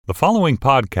The following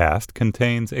podcast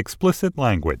contains explicit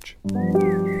language.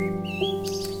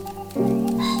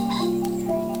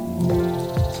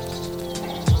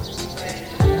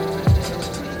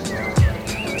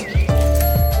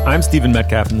 I'm Stephen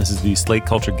Metcalf, and this is the Slate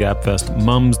Culture Gabfest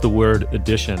Mum's the Word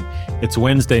edition. It's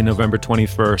Wednesday, November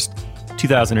 21st,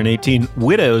 2018.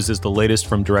 Widows is the latest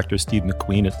from director Steve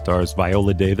McQueen. It stars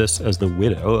Viola Davis as the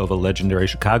widow of a legendary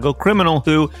Chicago criminal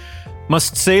who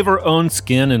must save her own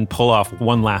skin and pull off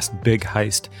one last big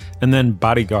heist. And then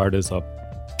Bodyguard is a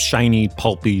shiny,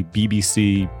 pulpy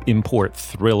BBC import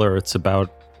thriller. It's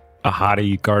about a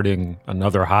hottie guarding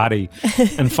another hottie.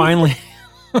 And finally...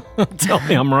 Tell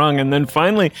me I'm wrong. And then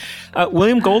finally,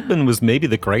 William Goldman was maybe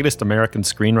the greatest American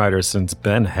screenwriter since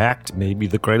Ben Hecht, maybe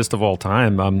the greatest of all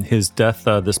time. His death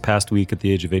this past week at the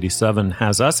age of 87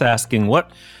 has us asking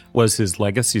what was his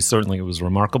legacy. Certainly it was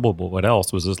remarkable, but what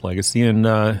else was his legacy? And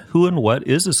who and what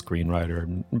is a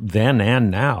screenwriter then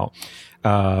and now?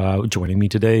 Joining me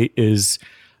today is,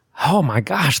 oh my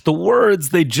gosh, the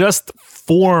words, they just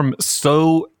form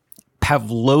so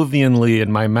Pavlovianly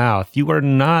in my mouth. You are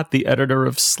not the editor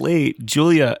of Slate.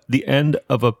 Julia, the end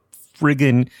of a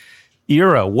friggin'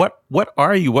 era. What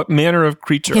are you? What manner of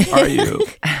creature are you?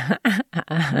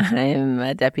 I'm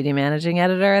a deputy managing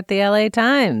editor at the LA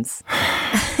Times.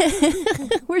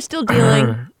 We're still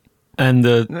dealing. And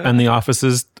the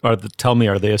offices are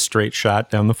they a straight shot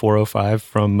down the 405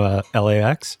 from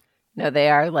LAX? No,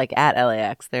 they are like at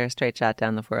LAX. They're a straight shot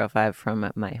down the 405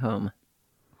 from my home.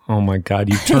 Oh my God!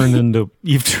 You've turned into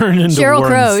Sheryl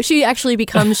Crow. She actually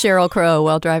becomes Sheryl Crow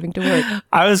while driving to work.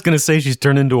 I was going to say she's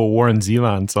turned into a Warren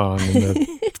Zevon song in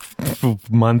the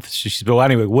month. Well,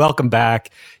 anyway, welcome back.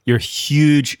 Your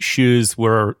huge shoes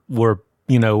were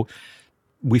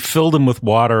we filled them with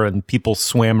water and people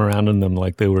swam around in them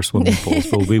like they were swimming pools.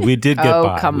 But we did get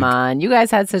by. Oh, come on! You guys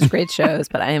had such great shows,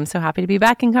 but I am so happy to be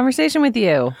back in conversation with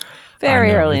you.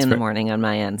 Very early in the morning on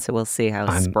my end, so we'll see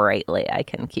how sprightly I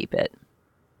can keep it.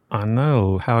 I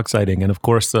know. How exciting. And of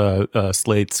course,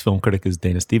 Slate's film critic is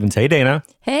Dana Stevens. Hey, Dana.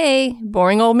 Hey,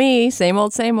 boring old me. Same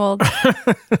old, same old.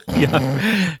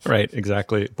 Yeah, right.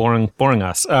 Exactly. Boring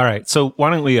us. All right. So why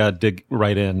don't we dig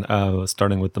right in,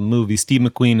 starting with the movie. Steve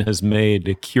McQueen has made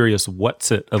a curious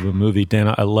what's it of a movie.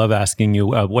 Dana, I love asking you,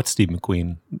 what's Steve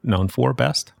McQueen known for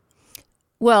best?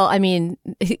 Well, I mean,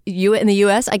 in the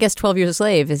U.S., I guess 12 Years a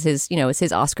Slave is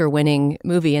his Oscar-winning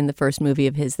movie and the first movie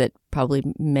of his that probably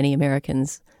many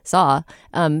Americans saw.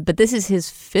 But this is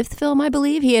his fifth film, I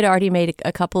believe. He had already made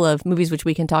a couple of movies, which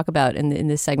we can talk about in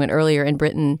this segment earlier in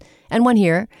Britain, and one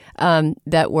here,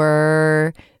 that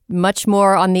were much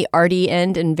more on the arty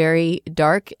end and very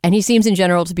dark. And he seems in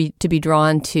general to be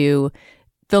drawn to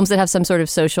films that have some sort of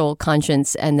social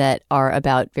conscience and that are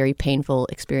about very painful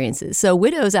experiences. So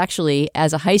Widows actually,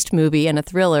 as a heist movie and a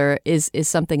thriller, is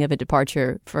something of a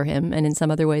departure for him, and in some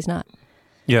other ways not.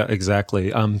 Yeah,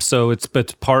 exactly. So it's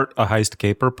part a heist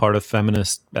caper, part a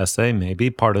feminist essay, maybe,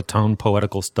 part a tone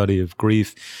poetical study of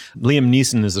grief. Liam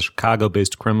Neeson is a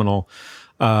Chicago-based criminal,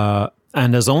 and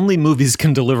as only movies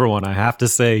can deliver one, I have to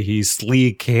say, he's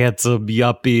sleek, handsome,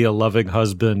 yuppie, a loving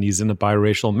husband. He's in a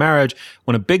biracial marriage.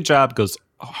 When a big job goes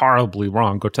horribly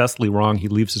wrong, grotesquely wrong, he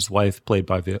leaves his wife, played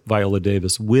by Viola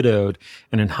Davis, widowed,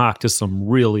 and in hock to some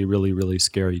really, really, really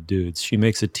scary dudes. She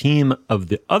makes a team of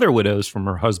the other widows from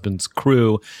her husband's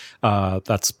crew.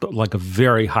 That's like a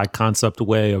very high concept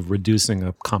way of reducing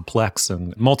a complex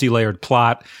and multi-layered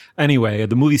plot. Anyway,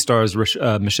 the movie stars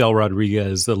Michelle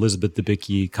Rodriguez, Elizabeth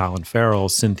Debicki, Colin Farrell,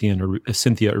 Cynthia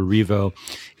Erivo.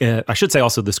 I should say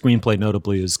also the screenplay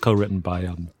notably is co-written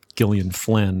by Gillian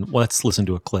Flynn. Let's listen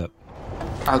to a clip.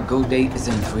 Our go date is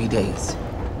in 3 days,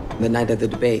 the night of the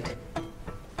debate.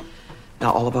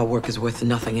 Now, all of our work is worth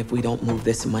nothing if we don't move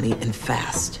this money and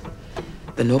fast.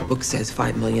 The notebook says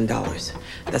 $5 million.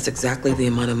 That's exactly the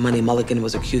amount of money Mulligan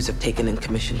was accused of taking in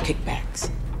commission kickbacks.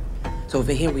 So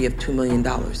over here we have $2 million,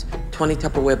 20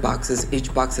 Tupperware boxes,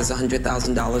 each box has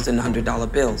 $100,000 in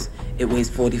 $100 bills. It weighs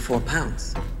 44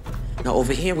 pounds. Now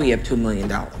over here we have $2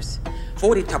 million.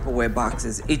 40 Tupperware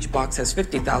boxes. Each box has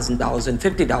 $50,000 in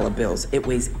 $50 bills. It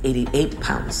weighs 88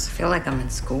 pounds. I feel like I'm in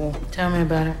school. Tell me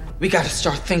about it. We gotta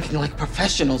start thinking like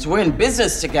professionals. We're in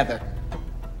business together.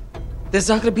 There's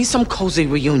not gonna be some cozy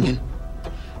reunion.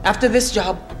 After this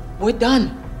job, we're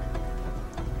done.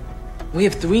 We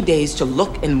have 3 days to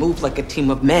look and move like a team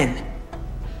of men.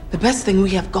 The best thing we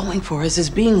have going for us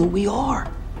is being who we are.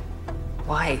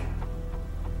 Why?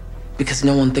 Because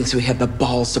no one thinks we have the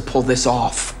balls to pull this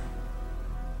off.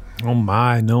 Oh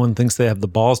my, no one thinks they have the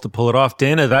balls to pull it off.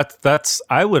 Dana, that's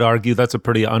I would argue that's a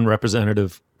pretty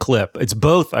unrepresentative clip. It's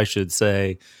both, I should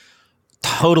say,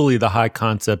 totally the high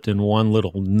concept in one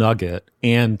little nugget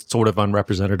and sort of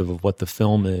unrepresentative of what the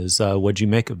film is. What'd you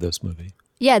make of this movie?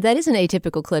 Yeah, that is an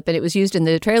atypical clip, and it was used in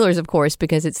the trailers, of course,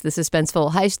 because it's the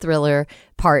suspenseful heist thriller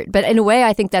part. But in a way,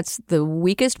 I think that's the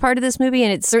weakest part of this movie,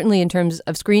 and it's certainly in terms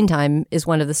of screen time is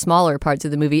one of the smaller parts of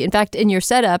the movie. In fact, in your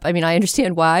setup, I mean, I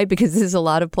understand why, because this is a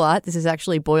lot of plot. This is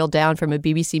actually boiled down from a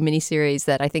BBC miniseries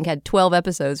that I think had 12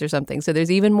 episodes or something. So there's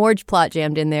even more plot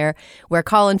jammed in there, where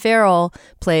Colin Farrell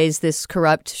plays this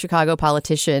corrupt Chicago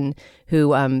politician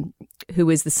who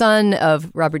is the son of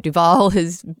Robert Duvall.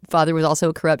 His father was also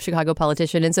a corrupt Chicago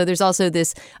politician. And so there's also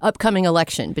this upcoming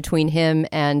election between him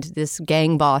and this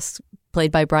gang boss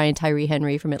played by Brian Tyree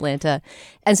Henry from Atlanta.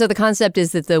 And so the concept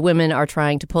is that the women are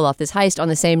trying to pull off this heist on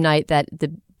the same night that the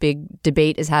big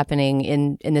debate is happening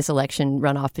in this election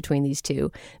runoff between these two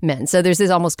men. So there's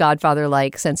this almost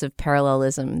Godfather-like sense of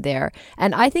parallelism there.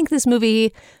 And I think this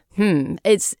movie...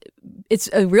 It's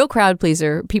a real crowd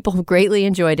pleaser. People greatly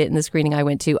enjoyed it in the screening I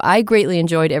went to. I greatly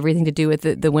enjoyed everything to do with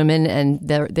the women and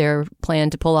their plan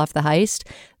to pull off the heist.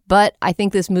 But I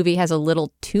think this movie has a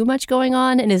little too much going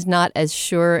on and is not as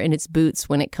sure in its boots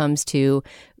when it comes to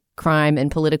crime and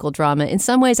political drama. In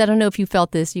some ways, I don't know if you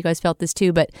felt this, you guys felt this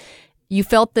too, but you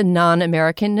felt the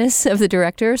non-Americanness of the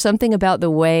director, something about the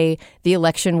way the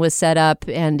election was set up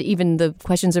and even the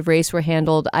questions of race were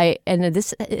handled.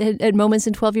 At moments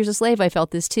in 12 Years a Slave, I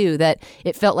felt this too, that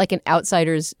it felt like an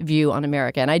outsider's view on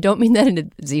America. And I don't mean that in a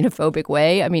xenophobic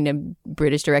way. I mean, a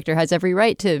British director has every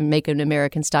right to make an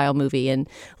American-style movie and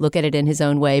look at it in his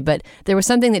own way. But there was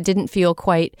something that didn't feel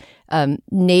quite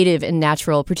native and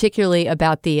natural, particularly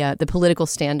about the political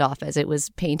standoff as it was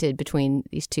painted between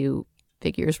these two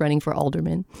figures running for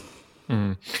alderman.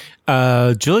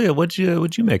 Julia, what'd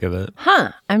you make of it?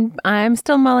 I'm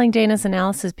still mulling Dana's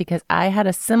analysis because I had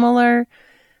a similar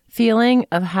feeling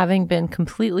of having been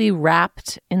completely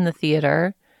wrapped in the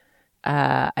theater.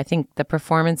 I think the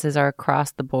performances are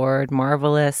across the board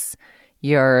marvelous.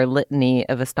 Your litany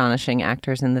of astonishing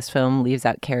actors in this film leaves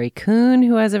out Carrie Coon,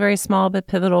 who has a very small but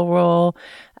pivotal role.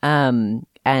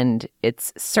 And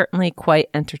it's certainly quite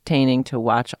entertaining to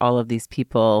watch all of these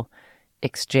people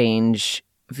exchange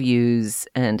views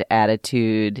and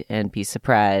attitude and be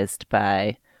surprised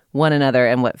by one another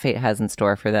and what fate has in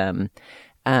store for them.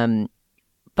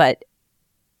 But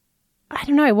I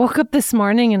don't know, I woke up this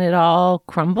morning and it all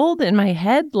crumbled in my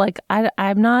head. Like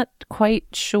I'm not quite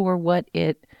sure what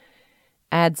it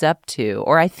adds up to,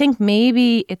 or I think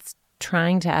maybe it's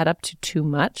trying to add up to too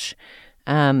much.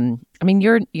 I mean,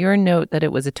 your note that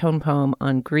it was a tone poem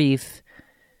on grief,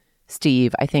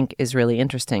 Steve, I think is really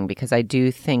interesting because I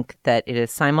do think that it is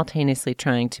simultaneously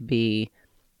trying to be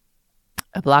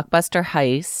a blockbuster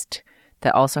heist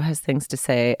that also has things to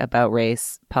say about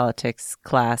race, politics,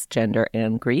 class, gender,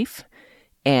 and grief.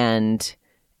 And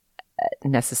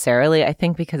necessarily, I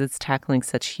think because it's tackling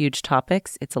such huge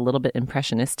topics, it's a little bit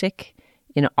impressionistic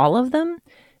in all of them.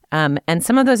 And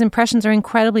some of those impressions are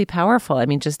incredibly powerful. I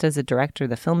mean, just as a director,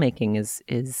 the filmmaking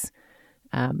is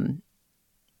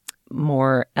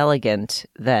more elegant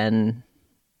than,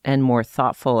 and more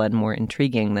thoughtful and more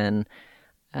intriguing than,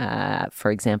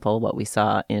 for example, what we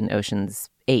saw in Ocean's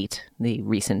 8, the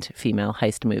recent female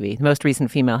heist movie, the most recent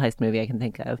female heist movie I can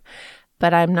think of.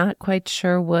 But I'm not quite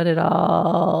sure what it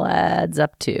all adds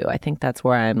up to. I think that's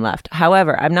where I'm left.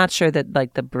 However, I'm not sure that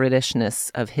like the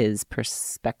Britishness of his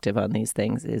perspective on these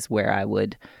things is where I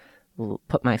would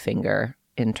put my finger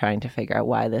in trying to figure out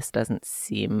why this doesn't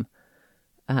seem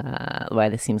why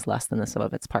this seems less than the sum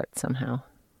of its parts somehow.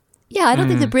 Yeah, I don't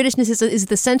think the Britishness is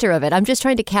the center of it. I'm just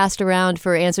trying to cast around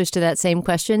for answers to that same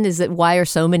question, is that why are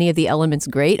so many of the elements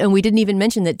great? And we didn't even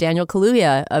mention that Daniel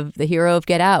Kaluuya, of the hero of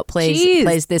Get Out,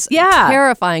 plays this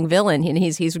terrifying villain, and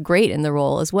he's great in the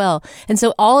role as well. And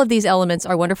so all of these elements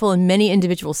are wonderful, and many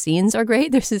individual scenes are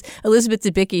great. There's this Elizabeth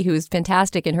Debicki, who is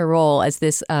fantastic in her role as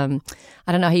this,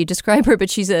 I don't know how you describe her, but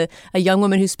she's a young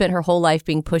woman who spent her whole life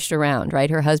being pushed around, right?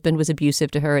 Her husband was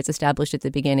abusive to her. It's established at the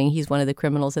beginning. He's one of the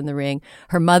criminals in the ring.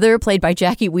 Her mother, played by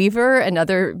Jackie Weaver,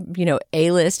 another,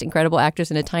 A-list incredible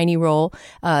actress in a tiny role,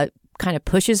 kind of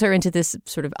pushes her into this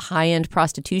sort of high-end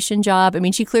prostitution job. I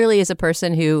mean, she clearly is a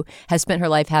person who has spent her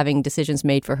life having decisions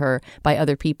made for her by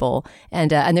other people.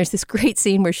 And there's this great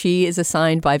scene where she is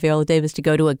assigned by Viola Davis to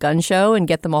go to a gun show and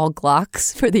get them all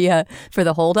Glocks for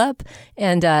the holdup.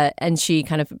 And she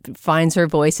kind of finds her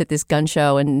voice at this gun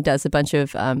show and does a bunch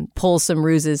of pulls some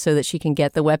ruses so that she can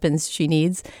get the weapons she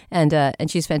needs. And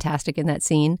she's fantastic in that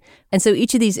scene. And so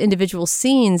each of these individual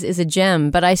scenes is a gem,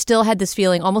 but I still had this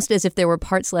feeling almost as if there were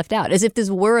parts left out, as if this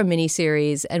were a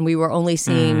miniseries and we were only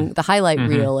seeing the highlight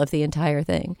reel of the entire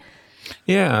thing.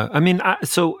 Yeah, I mean,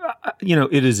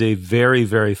 it is a very,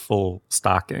 very full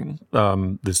stocking,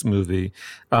 this movie.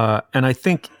 And I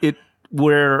think I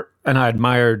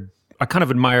kind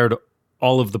of admired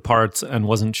all of the parts and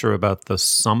wasn't sure about the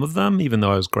sum of them, even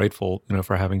though I was grateful,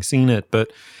 for having seen it.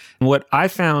 But what I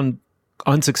found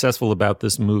unsuccessful about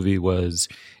this movie was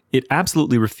it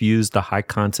absolutely refused the high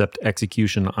concept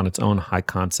execution on its own high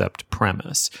concept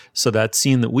premise. So that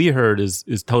scene that we heard is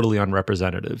totally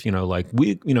unrepresentative.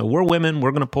 We're women,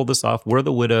 we're going to pull this off. We're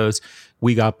the widows.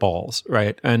 We got balls,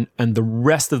 right? And the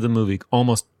rest of the movie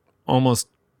almost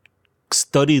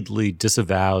studiedly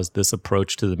disavows this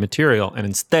approach to the material, and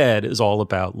instead is all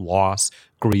about loss,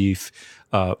 grief,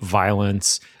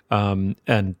 violence,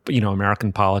 and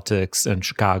American politics and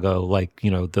Chicago,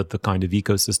 the kind of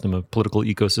political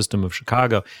ecosystem of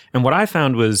Chicago. And what I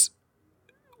found was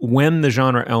when the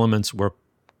genre elements were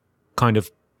kind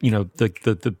of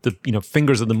the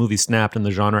fingers of the movie snapped and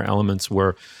the genre elements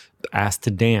were asked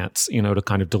to dance, to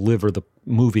kind of deliver the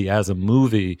movie as a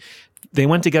movie, they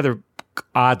went together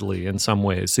oddly in some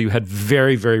ways. So you had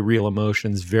very, very real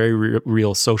emotions, very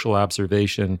real social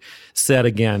observation set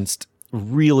against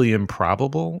really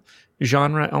improbable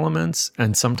genre elements,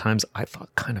 and sometimes I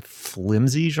thought kind of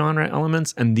flimsy genre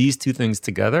elements. And these two things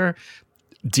together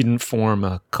didn't form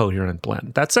a coherent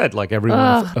blend. That said,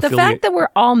 everyone the fact that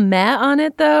we're all met on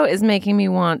it though is making me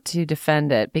want to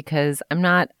defend it, because I'm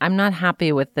not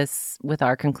happy with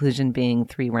our conclusion being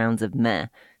 3 rounds of meh.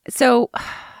 So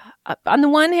on the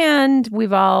one hand,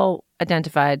 we've all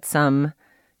identified some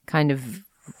kind of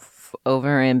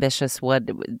overambitious,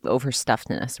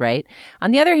 overstuffedness, right? On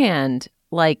the other hand,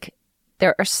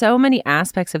 there are so many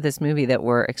aspects of this movie that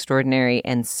were extraordinary,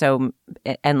 and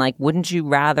wouldn't you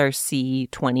rather see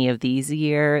 20 of these a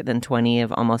year than 20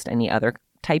 of almost any other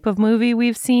type of movie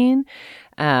we've seen?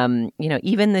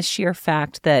 Even the sheer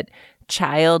fact that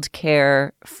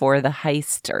childcare for the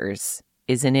heisters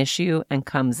is an issue and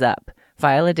comes up.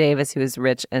 Viola Davis, who is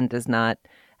rich and does not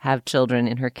have children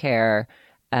in her care,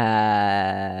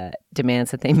 demands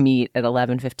that they meet at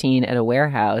 11:15 at a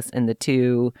warehouse, and the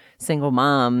 2 single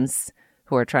moms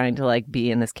who are trying to be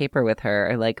in this caper with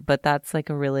her are but that's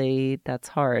that's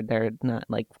hard. They're not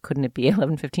couldn't it be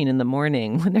 11:15 in the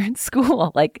morning when they're in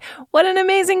school? What an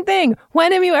amazing thing.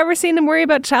 When have you ever seen them worry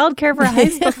about childcare for a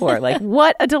heist before?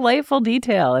 What a delightful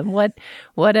detail, and what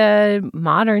a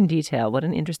modern detail. What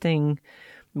an interesting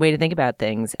way to think about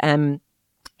things.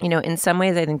 In some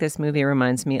ways, I think this movie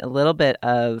reminds me a little bit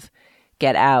of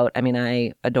Get Out. I mean,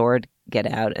 I adored Get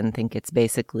Out and think it's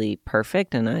basically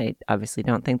perfect, and I obviously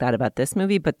don't think that about this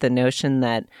movie, but the notion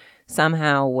that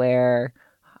somehow where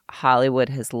Hollywood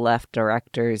has left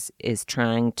directors is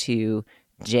trying to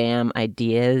jam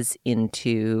ideas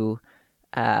into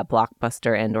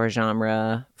blockbuster and or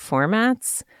genre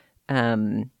formats,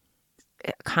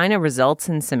 it kind of results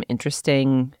in some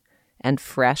interesting and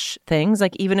fresh things.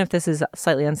 Even if this is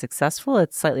slightly unsuccessful,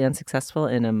 it's slightly unsuccessful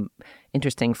in an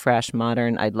interesting, fresh,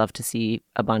 modern, I'd love to see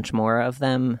a bunch more of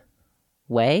them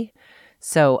way.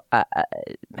 So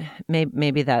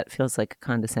maybe that feels like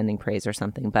condescending praise or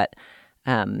something, but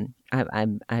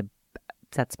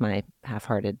that's my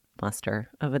half-hearted muster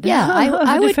of it. Yeah,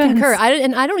 I would concur.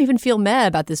 I don't even feel mad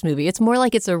about this movie. It's more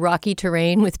like it's a rocky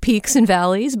terrain with peaks and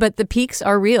valleys, but the peaks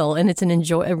are real, and it's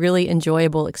a really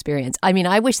enjoyable experience. I mean,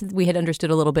 I wish that we had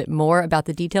understood a little bit more about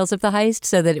the details of the heist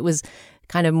so that it was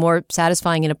kind of more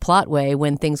satisfying in a plot way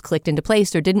when things clicked into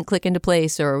place or didn't click into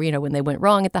place, or, when they went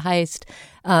wrong at the heist.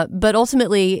 But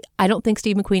ultimately, I don't think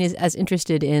Steve McQueen is as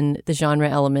interested in the genre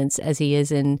elements as he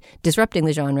is in disrupting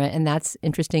the genre, and that's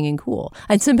interesting and cool.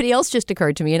 And somebody else just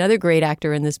occurred to me, another great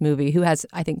actor in this movie who has,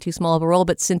 I think, too small of a role,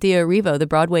 but Cynthia Erivo,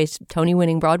 the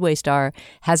Tony-winning Broadway star,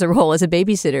 has a role as a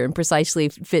babysitter and precisely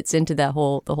fits into the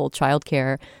whole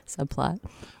childcare subplot.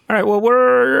 All right, well,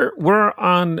 we're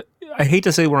on, I hate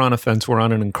to say we're on a fence. We're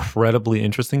on an incredibly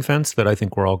interesting fence that I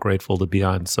think we're all grateful to be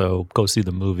on. So go see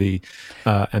the movie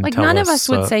and tell us. None of us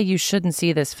would say you shouldn't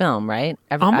see this film, right?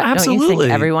 Absolutely. Don't you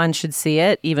think everyone should see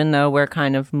it, even though we're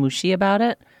kind of mushy about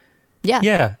it?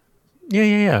 Yeah.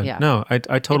 No,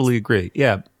 I totally agree.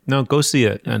 Yeah. No, go see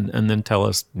it and then tell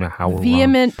us how we're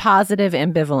vehement, positive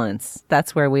ambivalence.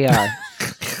 That's where we are.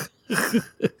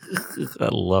 I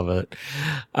love it.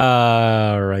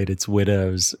 All right, it's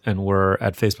Widows, and we're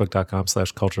at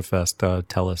facebook.com/culturefest.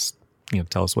 Tell us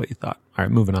what you thought. All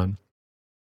right, moving on.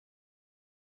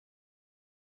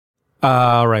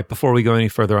 All right. Before we go any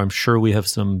further, I'm sure we have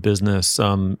some business.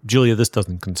 Julia, this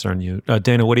doesn't concern you.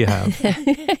 Dana, what do you have?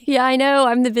 Yeah, I know.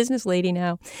 I'm the business lady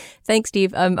now. Thanks,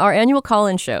 Steve. Our annual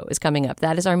call-in show is coming up.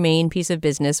 That is our main piece of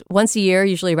business. Once a year,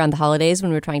 usually around the holidays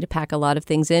when we're trying to pack a lot of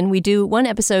things in, we do one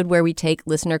episode where we take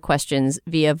listener questions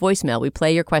via voicemail. We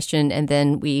play your question and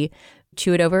then we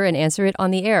chew it over and answer it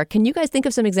on the air. Can you guys think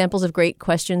of some examples of great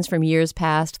questions from years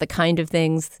past, the kind of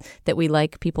things that we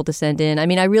like people to send in? I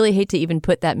mean, I really hate to even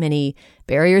put that many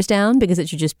barriers down because it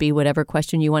should just be whatever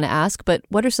question you want to ask. But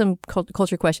what are some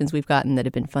culture questions we've gotten that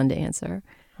have been fun to answer?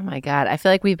 Oh my God. I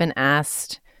feel like we've been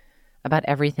asked about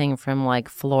everything from like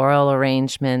floral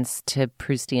arrangements to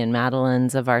Proustian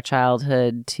Madeleines of our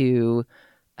childhood to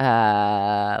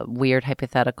weird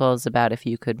hypotheticals about if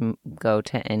you could go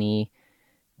to any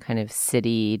kind of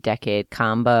city decade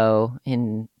combo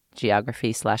in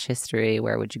geography/history,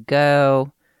 where would you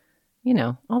go? You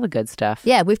know, all the good stuff.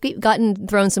 Yeah, we've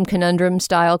thrown some conundrum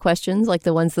style questions like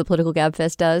the ones the Political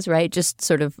Gabfest does, right? Just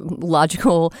sort of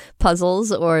logical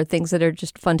puzzles or things that are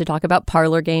just fun to talk about,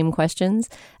 parlor game questions.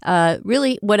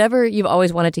 Really, whatever you've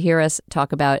always wanted to hear us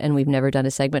talk about and we've never done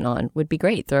a segment on would be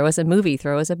great. Throw us a movie,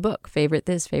 throw us a book, favorite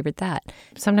this, favorite that.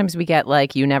 Sometimes we get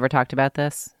like, you never talked about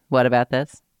this. What about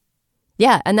this?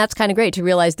 Yeah, and that's kind of great to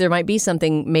realize there might be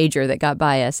something major that got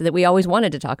by us that we always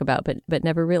wanted to talk about but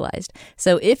never realized.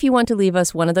 So if you want to leave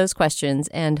us one of those questions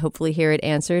and hopefully hear it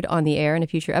answered on the air in a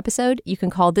future episode, you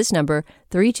can call this number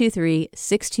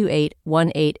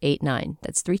 323-628-1889.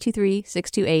 That's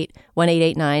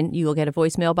 323-628-1889. You will get a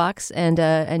voicemail box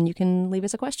and you can leave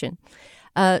us a question.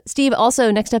 Steve, also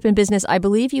next up in business, I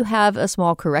believe you have a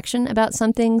small correction about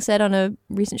something said on a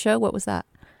recent show. What was that?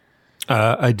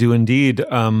 I do indeed.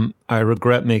 I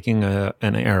regret making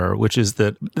an error, which is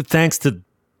that thanks to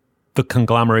the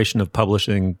conglomeration of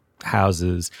publishing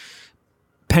houses,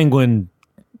 Penguin,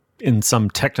 in some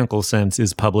technical sense,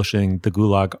 is publishing the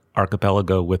Gulag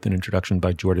Archipelago with an introduction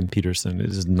by Jordan Peterson.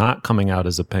 It is not coming out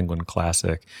as a Penguin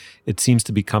classic. It seems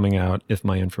to be coming out, if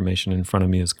my information in front of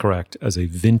me is correct, as a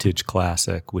vintage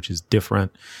classic, which is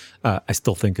different. I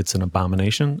still think it's an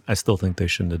abomination. I still think they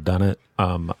shouldn't have done it.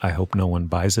 I hope no one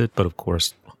buys it, but of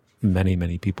course, many,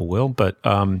 many people will. But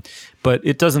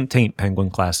it doesn't taint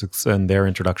Penguin classics and their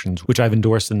introductions, which I've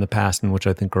endorsed in the past and which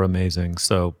I think are amazing.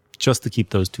 So just to keep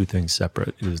those two things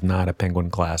separate, it is not a Penguin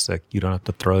classic. You don't have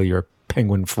to throw your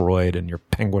Penguin Freud and your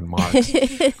Penguin Marx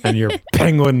and your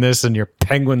Penguin this and your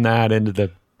Penguin that into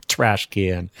the trash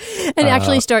can. And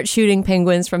actually start shooting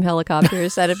penguins from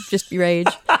helicopters out of just rage.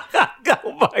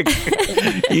 Oh my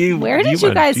God. Where did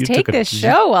you guys take this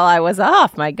show while I was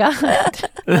off? My God.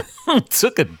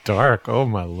 Took it dark. Oh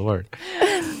my Lord.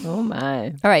 Oh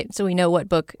my. All right. So we know what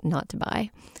book not to buy.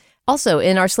 Also,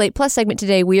 in our Slate Plus segment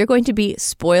today, we are going to be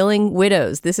spoiling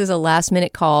widows. This is a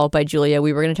last-minute call by Julia.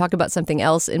 We were going to talk about something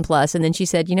else in Plus, and then she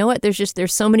said, you know what, there's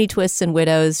so many twists in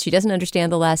Widows. She doesn't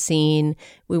understand the last scene.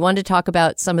 We wanted to talk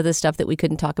about some of the stuff that we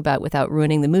couldn't talk about without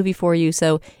ruining the movie for you.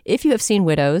 So if you have seen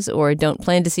Widows or don't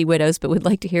plan to see Widows but would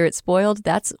like to hear it spoiled,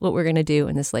 that's what we're going to do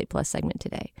in the Slate Plus segment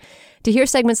today. To hear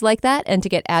segments like that and to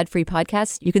get ad-free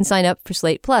podcasts, you can sign up for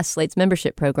Slate Plus, Slate's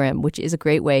membership program, which is a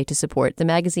great way to support the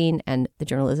magazine and the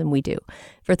journalism we do.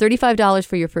 For $35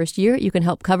 for your first year, you can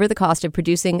help cover the cost of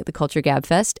producing the Culture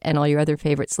Gabfest and all your other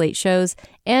favorite Slate shows.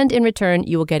 And in return,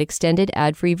 you will get extended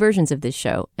ad-free versions of this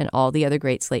show and all the other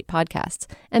great Slate podcasts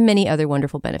and many other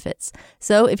wonderful benefits.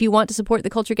 So if you want to support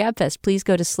the Culture Gabfest, please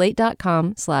go to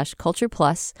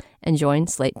slate.com/cultureplus and join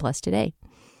Slate Plus today.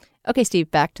 Okay,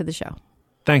 Steve, back to the show.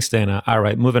 Thanks, Dana. All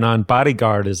right, moving on.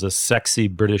 Bodyguard is a sexy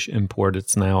British import.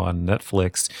 It's now on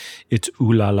Netflix. It's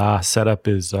ooh la la. Setup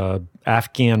is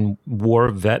Afghan war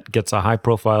vet gets a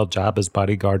high-profile job as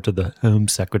bodyguard to the Home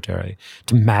Secretary,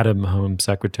 to Madam Home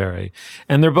Secretary.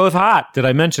 And they're both hot. Did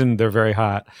I mention they're very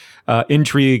hot?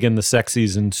 Intrigue and the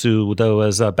sexies ensue, though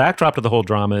as a backdrop to the whole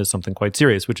drama is something quite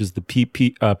serious, which is the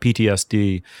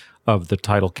PTSD of the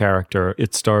title character.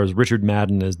 It stars Richard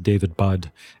Madden as David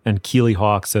Budd and Keely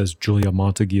Hawkes as Julia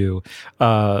Montague.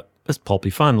 It's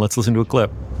pulpy fun. Let's listen to a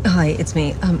clip. Hi, it's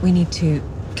me. We need to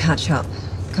catch up.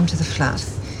 Come to the flat.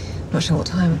 Not sure what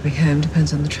time we'll be home.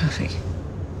 Depends on the traffic.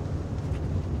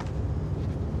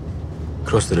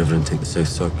 Cross the river and take the South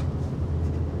Suck.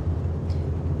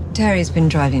 Terry's been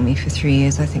driving me for 3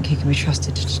 years. I think he can be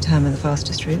trusted to determine the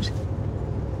fastest route.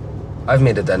 I've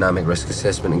made a dynamic risk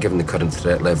assessment, and given the current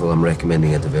threat level, I'm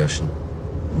recommending a diversion.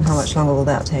 And how much longer will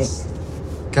that take?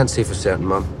 Can't say for certain,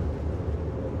 Mum.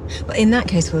 Well, in that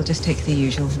case, we'll just take the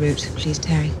usual route. Please,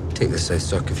 Terry. Take the South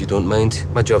Suck if you don't mind.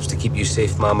 My job's to keep you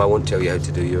safe, Mum. I won't tell you how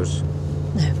to do yours.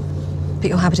 No, but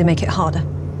you're happy to make it harder.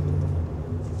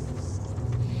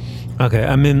 Okay,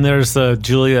 I mean, there's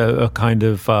Julia, a kind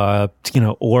of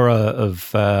aura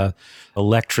of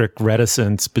electric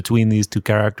reticence between these two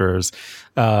characters,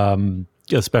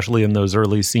 especially in those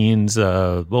early scenes.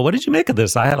 Well, what did you make of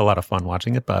this? I had a lot of fun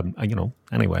watching it, but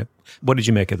anyway, what did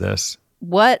you make of this?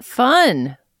 What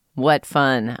fun! What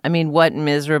fun! I mean, what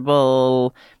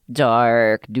miserable,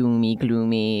 dark, doomy,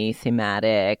 gloomy,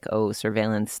 thematic. Oh,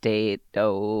 surveillance state.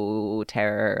 Oh,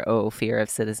 terror. Oh, fear of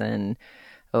citizen.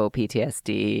 Oh,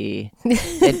 PTSD.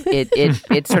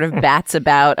 It sort of bats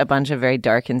about a bunch of very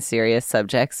dark and serious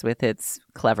subjects with its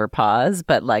clever paws,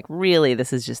 but like really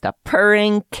this is just a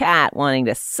purring cat wanting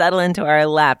to settle into our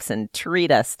laps and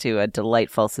treat us to a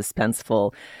delightful,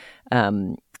 suspenseful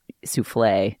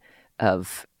souffle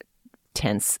of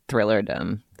tense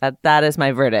thrillerdom. That is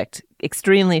my verdict.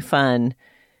 Extremely fun,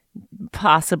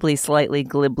 possibly slightly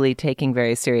glibly taking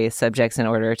very serious subjects in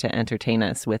order to entertain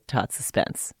us with taut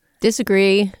suspense.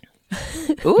 Disagree.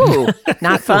 Ooh,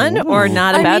 not fun or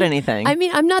not about anything. I mean,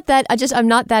 I'm not that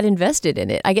invested in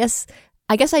it. I guess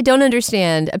I don't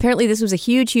understand. Apparently this was a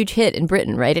huge hit in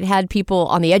Britain, right? It had people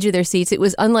on the edge of their seats. It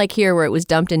was unlike here where it was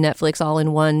dumped in Netflix all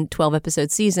in one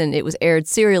 12-episode season. It was aired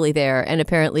serially there and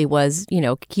apparently was,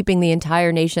 keeping the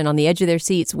entire nation on the edge of their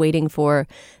seats waiting for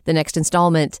the next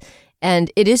installment.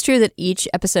 And it is true that each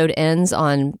episode ends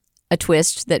on a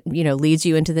twist that, leads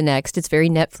you into the next. It's very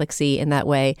Netflixy in that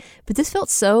way. But this felt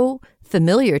so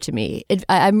familiar to me.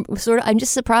 I'm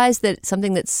just surprised that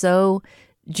something that's so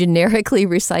generically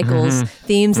recycles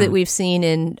themes that we've seen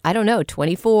in,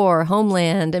 24,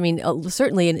 Homeland. I mean,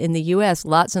 certainly in the U.S.,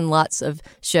 lots and lots of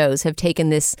shows have taken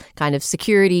this kind of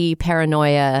security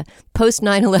paranoia, post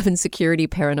 9/11 security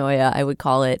paranoia, I would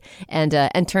call it, and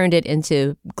turned it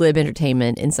into glib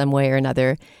entertainment in some way or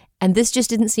another. And this just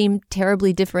didn't seem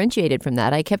terribly differentiated from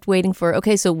that. I kept waiting for,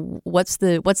 okay, so what's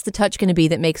the touch going to be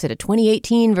that makes it a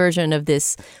 2018 version of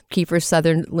this Kiefer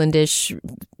Sutherlandish,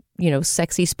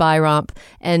 sexy spy romp?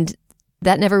 And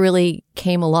that never really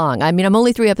came along. I mean, I'm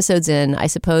only 3 episodes in. I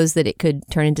suppose that it could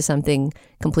turn into something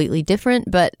completely different.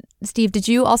 But Steve, did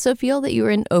you also feel that you were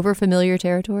in overfamiliar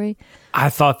territory? I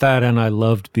thought that, and I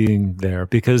loved being there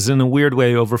because in a weird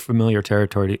way, overfamiliar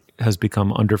territory has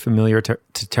become underfamiliar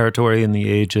territory in the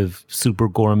age of super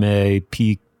gourmet,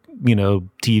 peak,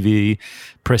 TV,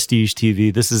 prestige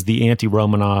TV. This is the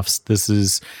anti-Romanoffs. This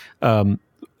is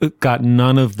got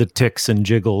none of the ticks and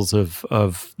jiggles of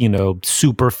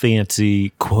super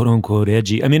fancy, quote unquote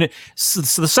edgy. I mean,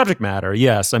 so the subject matter,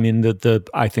 yes. I mean, the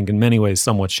I think in many ways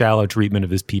somewhat shallow treatment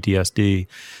of his PTSD.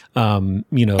 And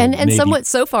maybe,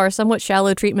 somewhat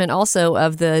shallow treatment also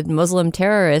of the Muslim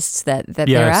terrorists that yes.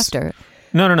 they're after.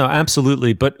 No,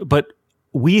 absolutely. But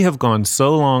we have gone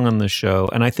so long on this show,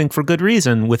 and I think for good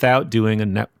reason, without doing a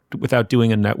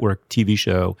network TV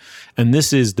show. And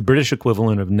this is the British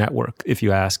equivalent of Network, if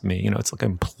you ask me. It's like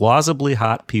implausibly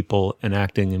hot people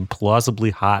enacting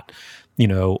implausibly hot,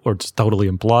 or just totally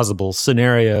implausible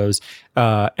scenarios.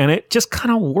 And it just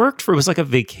kind of worked it was like a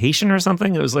vacation or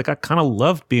something. It was like I kind of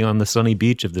loved being on the sunny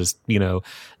beach of this,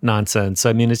 nonsense.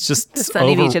 I mean, it's just the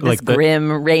sunny beach of this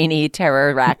grim, rainy,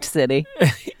 terror-racked city.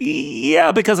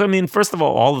 Yeah, because I mean, first of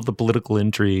all of the political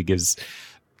intrigue is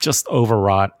just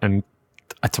overwrought and,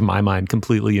 to my mind,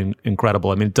 completely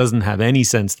incredible. I mean, it doesn't have any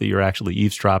sense that you're actually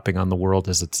eavesdropping on the world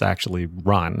as it's actually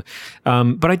run.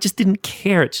 But I just didn't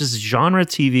care. It's just genre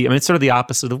TV. I mean, it's sort of the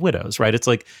opposite of Widows, right? It's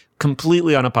like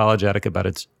completely unapologetic about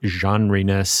its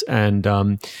genre-ness. And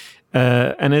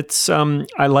it's,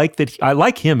 I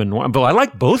like him but I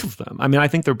like both of them. I mean, I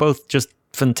think they're both just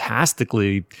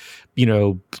fantastically,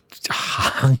 I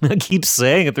keep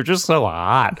saying it, they're just so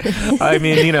hot. I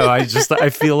mean, I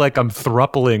feel like I'm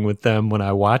thruppling with them when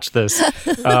I watch this.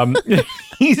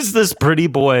 He's this pretty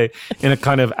boy in a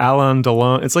kind of Alain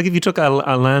Delon. It's like if you took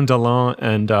Alain Delon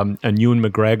and Ewan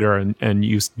McGregor and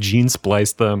you gene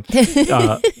spliced them,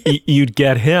 you'd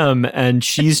get him. And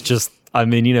she's just, I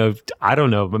mean, I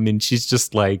don't know. I mean, she's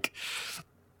just like,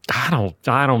 I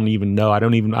don't even know. I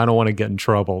don't want to get in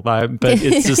trouble. But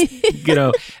it's just,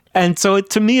 and so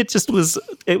to me,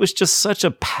 it was just such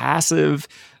a passive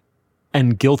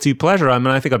and guilty pleasure. I mean,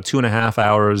 I think I'm 2.5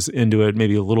 hours into it,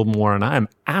 maybe a little more, and I'm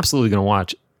absolutely going to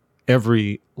watch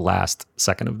every last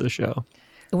second of the show.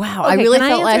 Wow, okay,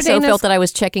 I felt that I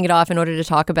was checking it off in order to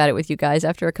talk about it with you guys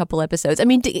after a couple episodes. I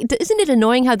mean, isn't it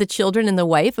annoying how the children and the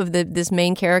wife of this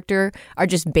main character are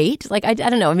just bait? Like, I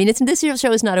don't know. I mean, this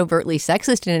show is not overtly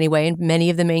sexist in any way, and many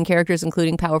of the main characters,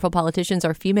 including powerful politicians,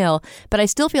 are female. But I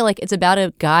still feel like it's about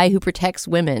a guy who protects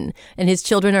women, and his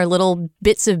children are little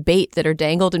bits of bait that are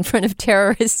dangled in front of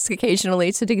terrorists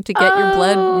occasionally to get your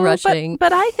blood rushing.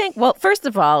 But I think, well, first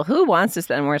of all, who wants to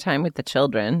spend more time with the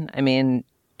children? I mean,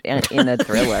 in a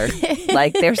thriller.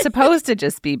 Like, they're supposed to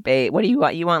just be bait. What do you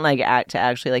want? You want, like, to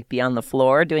actually, like, be on the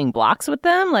floor doing blocks with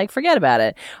them? Like, forget about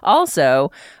it.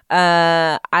 Also,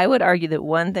 I would argue that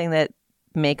one thing that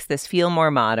makes this feel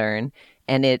more modern,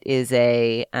 and it is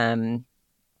again,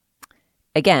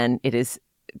 it is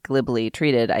glibly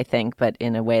treated, I think, but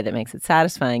in a way that makes it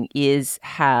satisfying, is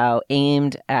how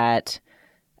aimed at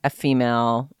a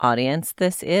female audience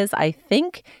this is. I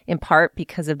think in part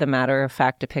because of the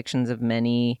matter-of-fact depictions of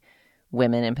many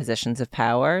women in positions of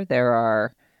power. There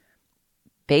are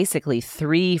basically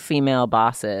 3 female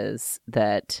bosses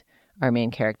that our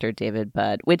main character, David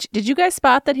Budd, which, did you guys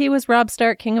spot that he was Robb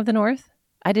Stark, King of the North?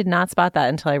 I did not spot that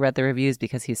until I read the reviews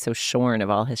because he's so shorn of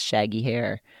all his shaggy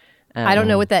hair. I don't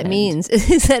know what that means.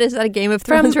 Is that a Game of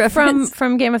Thrones reference?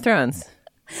 From Game of Thrones.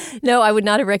 No, I would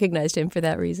not have recognized him for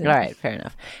that reason. All right, fair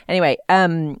enough. Anyway,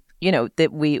 that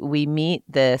we meet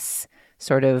this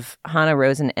sort of Hannah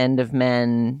Rosen end of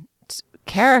men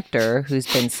character who's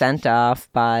been sent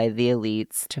off by the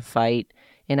elites to fight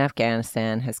in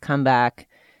Afghanistan, has come back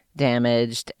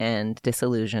damaged and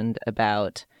disillusioned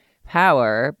about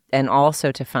power, and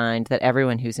also to find that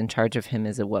everyone who's in charge of him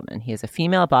is a woman. He has a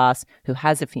female boss who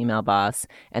has a female boss,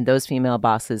 and those female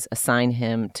bosses assign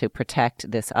him to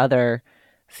protect this other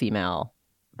female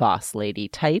boss lady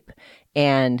type.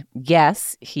 And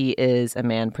yes, he is a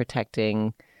man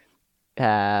protecting,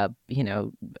 a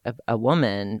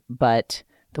woman, but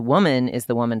the woman is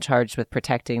the woman charged with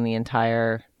protecting the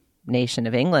entire nation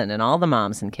of England and all the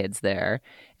moms and kids there,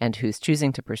 and who's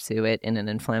choosing to pursue it in an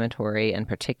inflammatory and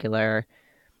particular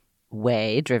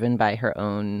way, driven by her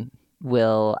own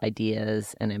will,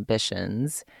 ideas, and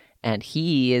ambitions. And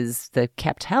he is the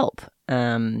kept help.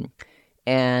 And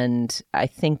I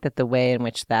think that the way in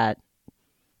which that,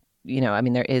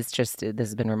 there is just, this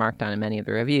has been remarked on in many of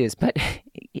the reviews, but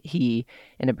he,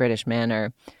 in a British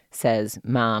manner, says,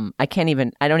 Mom. I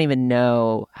don't even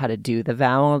know how to do the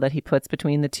vowel that he puts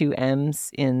between the 2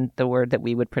 M's in the word that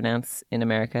we would pronounce in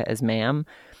America as ma'am.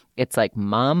 It's like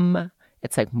mum.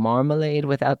 It's like marmalade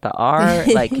without the R.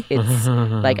 Like, it's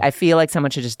like, I feel like someone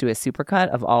should just do a supercut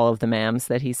of all of the ma'ams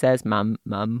that he says, mum,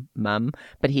 mum, mum.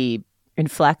 But he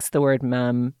inflects the word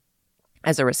mum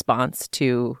as a response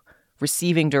to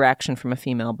receiving direction from a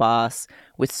female boss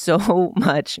with so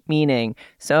much meaning,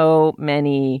 so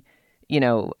many,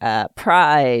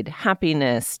 pride,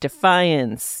 happiness,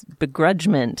 defiance,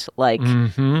 begrudgment,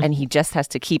 and he just has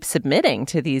to keep submitting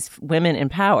to these women in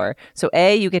power. So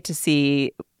you get to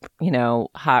see,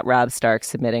 hot Robb Stark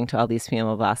submitting to all these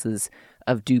female bosses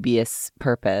of dubious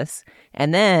purpose.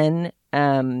 And then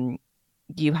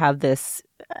you have this,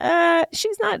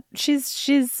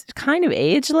 she's kind of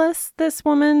ageless, this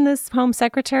woman, this Home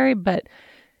Secretary, but,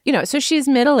 so she's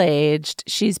middle-aged.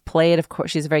 She's played, of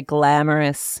course, she's a very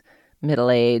glamorous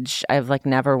middle-aged. I've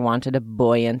never wanted a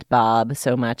buoyant bob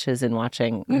so much as in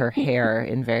watching her hair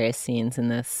in various scenes in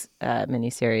this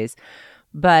miniseries.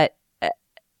 But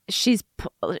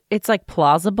it's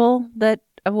plausible that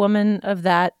a woman of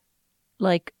that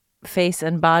face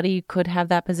and body could have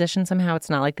that position somehow. It's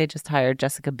not like they just hired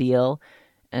Jessica Biel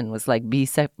and was B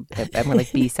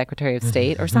Secretary of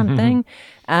State or something.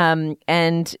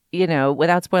 And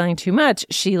without spoiling too much,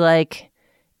 she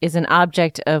is an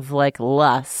object of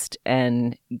lust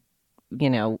and,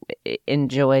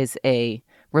 enjoys a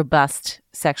robust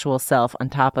sexual self on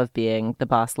top of being the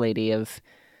boss lady of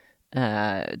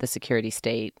the security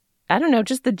state. I don't know,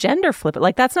 just the gender flip.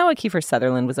 That's not what Kiefer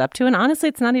Sutherland was up to. And honestly,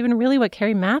 it's not even really what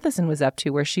Carrie Mathison was up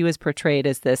to, where she was portrayed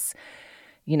as this,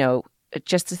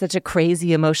 just such a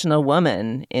crazy emotional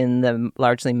woman in the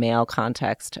largely male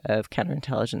context of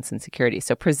counterintelligence and security.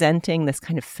 So presenting this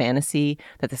kind of fantasy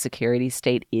that the security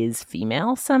state is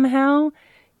female somehow,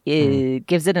 it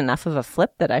gives it enough of a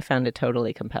flip that I found it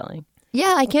totally compelling.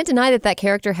 Yeah, I can't deny that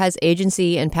caricature has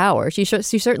agency and power. She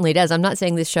certainly does. I'm not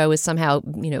saying this show is somehow,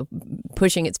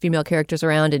 pushing its female characters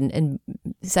around and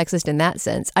sexist in that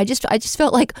sense. I just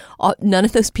felt like none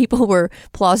of those people were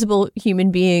plausible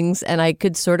human beings, and I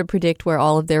could sort of predict where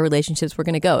all of their relationships were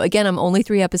going to go. Again, I'm only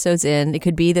 3 episodes in. It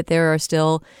could be that there are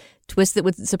still twists that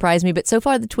would surprise me, but so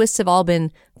far the twists have all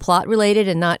been plot related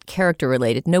and not character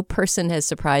related. No person has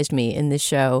surprised me in this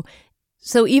show.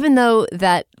 So even though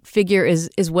that figure is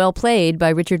well played by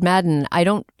Richard Madden, I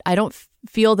don't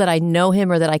feel that I know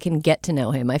him or that I can get to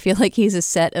know him. I feel like he's a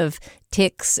set of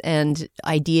tics and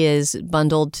ideas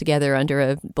bundled together under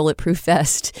a bulletproof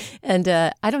vest. And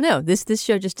I don't know. This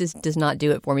show just does not do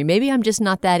it for me. Maybe I'm just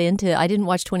not that into. I didn't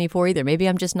watch 24 either. Maybe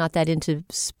I'm just not that into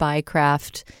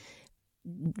spycraft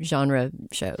genre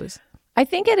shows. I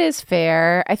think it is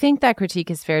fair. I think that critique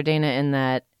is fair, Dana, in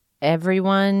that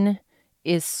everyone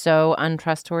is so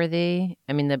untrustworthy.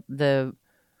 I mean, the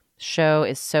show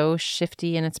is so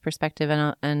shifty in its perspective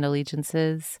and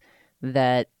allegiances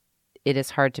that it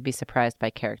is hard to be surprised by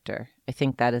character. I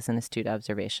think that is an astute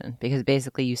observation, because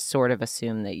basically you sort of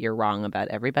assume that you're wrong about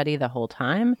everybody the whole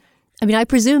time. I mean, I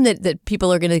presume that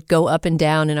people are going to go up and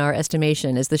down in our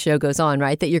estimation as the show goes on,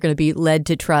 right? That you're going to be led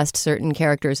to trust certain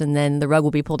characters, and then the rug will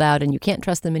be pulled out and you can't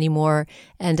trust them anymore.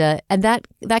 And that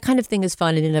kind of thing is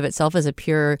fun in and of itself as a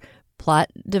pure plot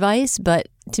device. But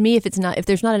to me, if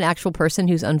there's not an actual person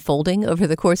who's unfolding over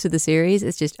the course of the series,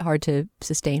 it's just hard to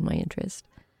sustain my interest.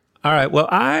 All right. Well,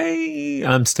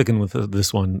 I'm sticking with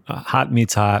this one. Hot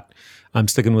meets hot. I'm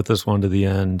sticking with this one to the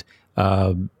end.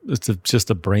 It's just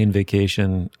a brain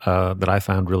vacation that I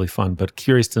found really fun, but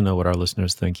curious to know what our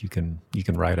listeners think. You can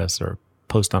write us or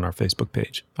post on our Facebook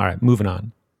page. All right, moving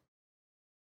on.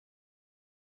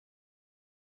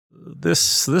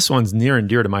 This one's near and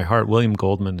dear to my heart. William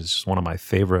Goldman is just one of my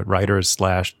favorite writers /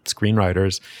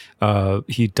 screenwriters.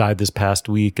 He died this past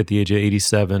week at the age of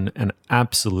 87, an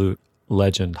absolute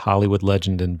legend, Hollywood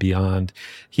legend and beyond.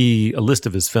 A list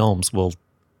of his films will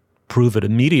prove it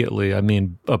immediately. I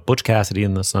mean, Butch Cassidy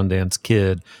and the Sundance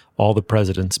Kid, All the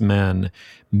President's Men,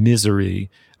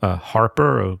 Misery,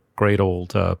 Harper, a great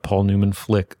old Paul Newman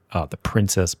flick, The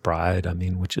Princess Bride,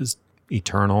 which is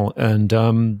eternal,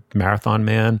 and Marathon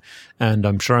Man, and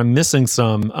I'm sure I'm missing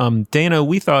some. Dana,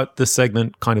 we thought this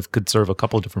segment kind of could serve a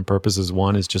couple of different purposes.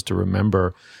 One is just to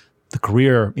remember the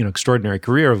career, extraordinary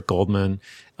career of Goldman,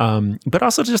 but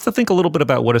also just to think a little bit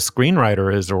about what a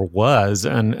screenwriter is or was,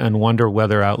 and wonder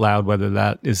whether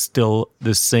that is still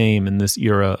the same in this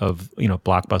era of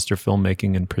blockbuster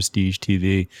filmmaking and prestige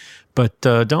TV. But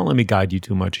don't let me guide you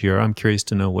too much here. I'm curious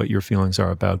to know what your feelings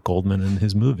are about Goldman and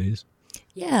his movies.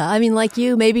 Yeah, I mean, like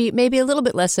you, maybe a little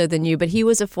bit less so than you, but he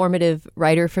was a formative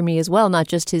writer for me as well, not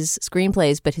just his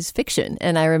screenplays, but his fiction.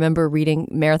 And I remember reading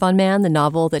Marathon Man, the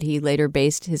novel that he later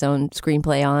based his own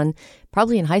screenplay on.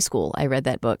 Probably in high school, I read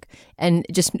that book. And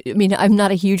I'm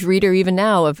not a huge reader even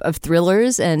now of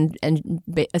thrillers and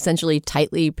essentially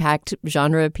tightly packed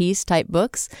genre piece type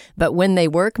books. But when they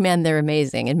work, man, they're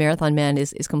amazing. And Marathon Man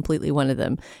is completely one of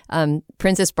them.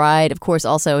 Princess Bride, of course,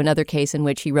 also another case in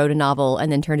which he wrote a novel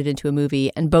and then turned it into a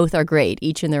movie. And both are great,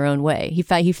 each in their own way.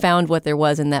 He found what there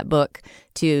was in that book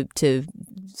to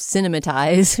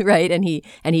cinematize, right? And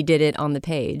he did it on the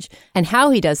page. And how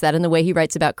he does that and the way he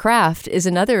writes about craft is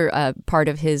another part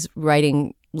of his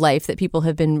writing life that people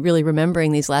have been really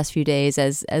remembering these last few days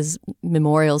as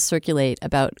memorials circulate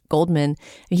about Goldman.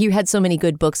 He had so many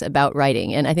good books about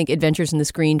writing, and I think Adventures in the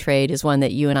Screen Trade is one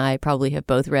that you and I probably have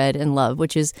both read and love,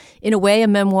 which is in a way a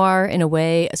memoir, in a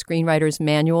way a screenwriter's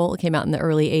manual. It came out in the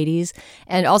early 80s,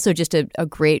 and also just a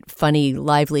great, funny,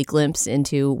 lively glimpse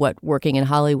into what working in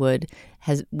Hollywood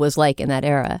was like in that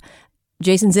era.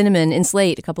 Jason Zinnemann in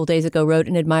Slate a couple of days ago wrote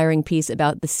an admiring piece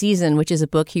about The Season, which is a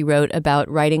book he wrote about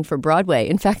writing for Broadway.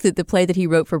 In fact, the play that he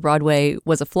wrote for Broadway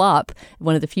was a flop,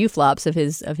 one of the few flops of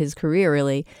his career,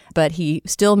 really. But he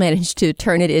still managed to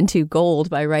turn it into gold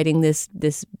by writing this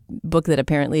book that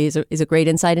apparently is a great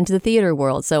insight into the theater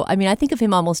world. So, I think of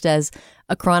him almost as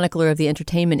a chronicler of the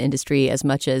entertainment industry as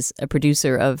much as a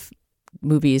producer of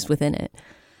movies within it.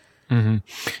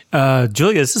 Mm-hmm.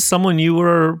 Julia, is this someone you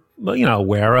were,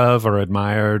 aware of or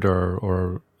admired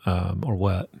or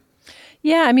what?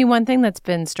 Yeah, one thing that's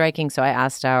been striking, so I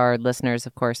asked our listeners,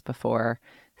 of course, before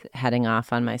heading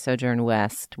off on my sojourn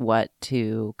west, what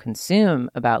to consume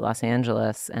about Los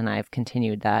Angeles, and I've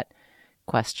continued that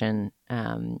question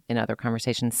in other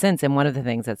conversations since. And one of the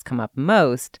things that's come up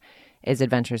most is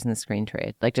Adventures in the Screen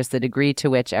Trade. Like, just the degree to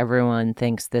which everyone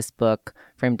thinks this book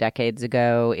from decades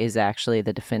ago is actually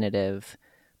the definitive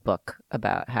book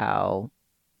about how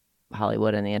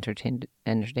Hollywood and the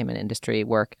entertainment industry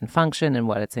work and function and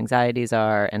what its anxieties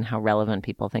are and how relevant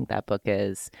people think that book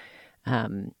is.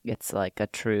 It's like a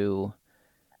true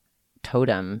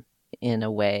totem in a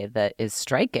way that is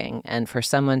striking. And for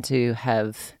someone to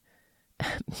have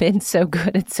been so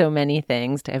good at so many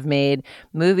things, to have made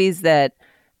movies that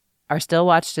are still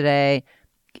watched today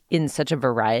in such a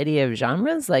variety of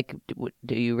genres. Like,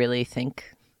 do you really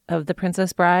think of The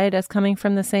Princess Bride as coming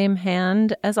from the same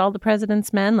hand as All the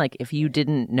President's Men? Like, if you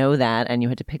didn't know that and you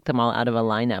had to pick them all out of a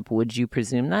lineup, would you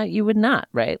presume that? You would not,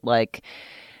 right? Like,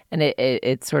 and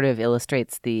it sort of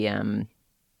illustrates the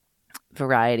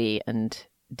variety and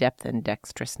depth and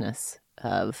dexterousness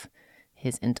of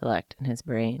his intellect and his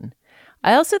brain.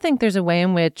 I also think there's a way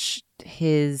in which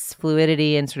his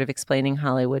fluidity and sort of explaining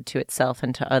Hollywood to itself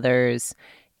and to others,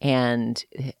 and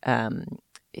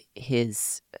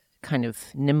his kind of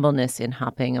nimbleness in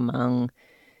hopping among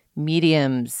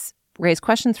mediums raised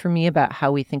questions for me about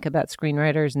how we think about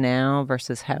screenwriters now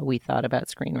versus how we thought about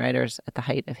screenwriters at the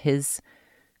height of his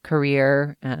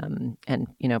career, and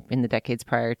in the decades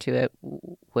prior to it,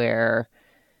 where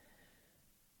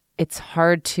it's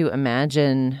hard to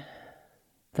imagine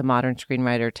the modern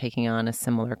screenwriter taking on a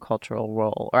similar cultural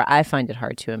role, or I find it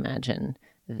hard to imagine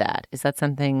that. Is that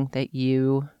something that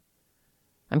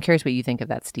I'm curious what you think of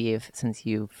that, Steve, since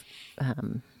you've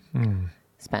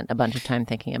spent a bunch of time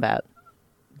thinking about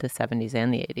the 70s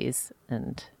and the 80s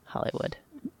and Hollywood.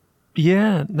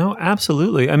 Yeah, no,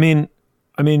 absolutely. I mean,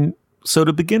 so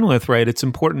to begin with, right, it's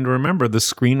important to remember the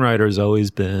screenwriter has always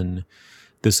been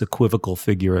this equivocal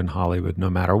figure in Hollywood, no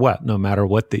matter what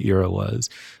the era was.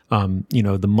 Many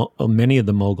of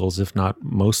the moguls, if not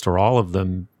most or all of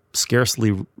them,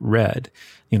 scarcely read.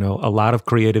 A lot of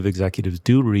creative executives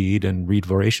do read and read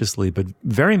voraciously, but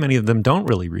very many of them don't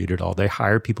really read at all. They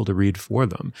hire people to read for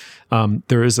them.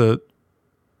 There is a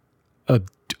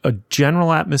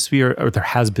general atmosphere, or there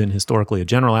has been historically a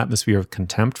general atmosphere of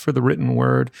contempt for the written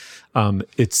word. And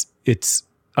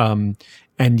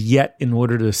yet, in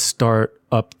order to start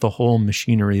up the whole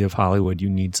machinery of Hollywood, you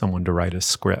need someone to write a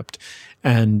script.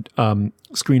 And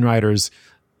screenwriters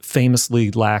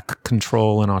famously lack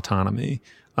control and autonomy,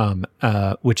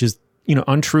 which is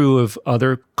untrue of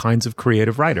other kinds of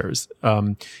creative writers.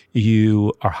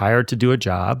 You are hired to do a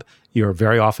job. You're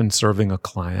very often serving a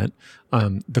client.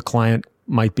 The client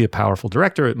might be a powerful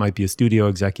director. It might be a studio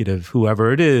executive,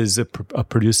 whoever it is, a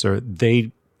producer.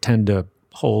 They tend to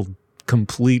hold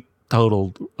complete,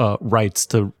 total rights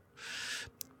to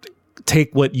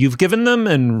take what you've given them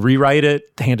and rewrite it,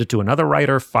 hand it to another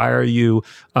writer, fire you.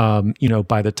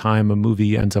 By the time a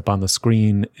movie ends up on the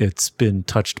screen, it's been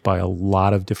touched by a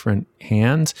lot of different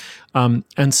hands.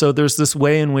 And so there's this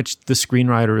way in which the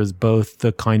screenwriter is both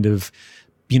the kind of,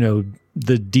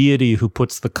 the deity who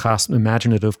puts the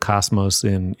imaginative cosmos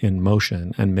in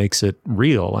motion and makes it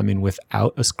real. I mean,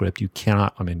 without a script, you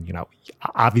cannot,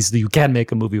 obviously you can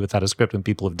make a movie without a script and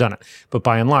people have done it. But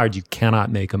by and large, you cannot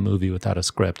make a movie without a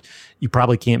script. You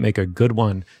probably can't make a good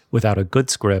one without a good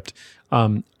script.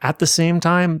 At the same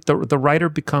time, the writer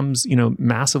becomes,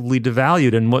 massively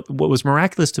devalued. And what was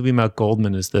miraculous to me about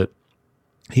Goldman is that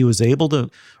he was able to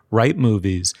write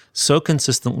movies so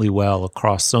consistently well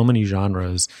across so many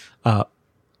genres,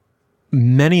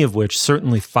 many of which,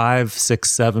 certainly 5,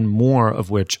 6, 7 more of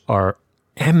which are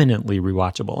eminently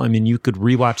rewatchable. I mean, you could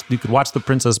watch The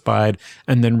Princess Bride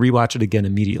and then rewatch it again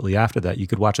immediately after that. You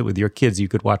could watch it with your kids. You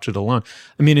could watch it alone.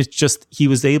 I mean, it's just, he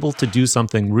was able to do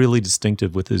something really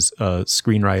distinctive with his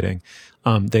screenwriting.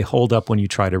 They hold up when you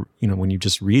try to, when you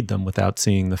just read them without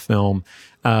seeing the film.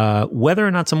 Whether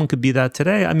or not someone could be that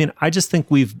today, I mean, I just think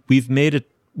we've made it,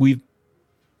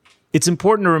 it's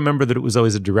important to remember that it was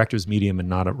always a director's medium and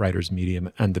not a writer's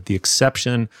medium, and that the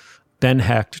exception, Ben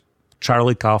Hecht,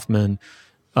 Charlie Kaufman,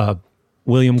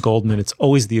 William Goldman, it's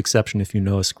always the exception if you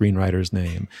know a screenwriter's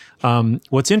name.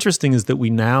 What's interesting is that we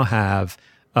now have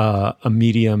a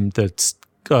medium that's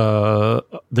the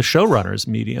showrunner's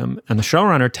medium, and the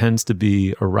showrunner tends to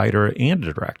be a writer and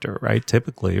a director, right?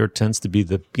 Typically, or tends to be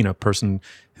the person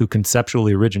who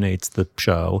conceptually originates the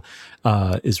show,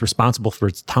 is responsible for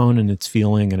its tone and its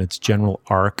feeling and its general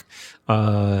arc,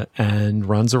 and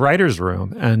runs a writer's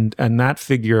room. And that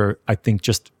figure, I think,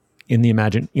 just in the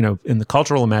in the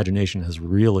cultural imagination, has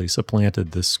really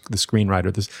supplanted the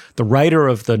screenwriter. The writer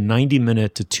of the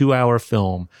 90-minute to 2-hour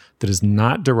film that is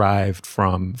not derived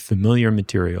from familiar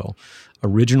material,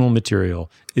 original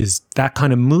material, is that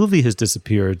kind of movie has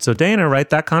disappeared. So Dana, right,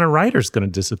 that kind of writer is going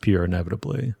to disappear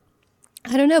inevitably.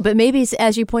 I don't know, but maybe it's,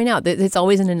 as you point out, that it's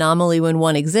always an anomaly when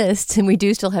one exists, and we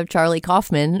do still have Charlie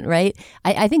Kaufman, right?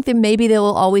 I think that maybe there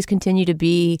will always continue to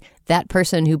be that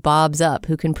person who bobs up,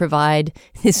 who can provide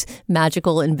this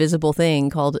magical, invisible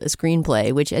thing called a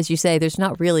screenplay, which, as you say, there's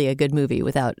not really a good movie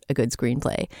without a good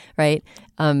screenplay, right?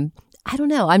 I don't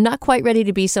know. I'm not quite ready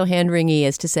to be so hand-wringy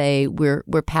as to say we're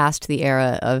past the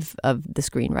era of the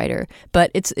screenwriter,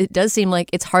 but it does seem like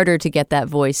it's harder to get that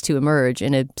voice to emerge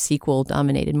in a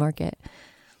sequel-dominated market.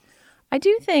 I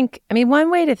do think, one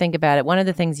way to think about it, one of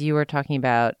the things you were talking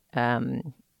about,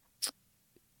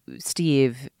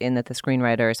 Steve, in that the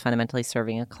screenwriter is fundamentally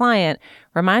serving a client,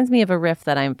 reminds me of a riff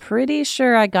that I'm pretty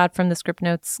sure I got from the Script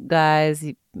Notes guys.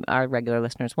 Our regular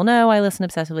listeners will know I listen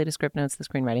obsessively to Script Notes, the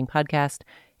screenwriting podcast.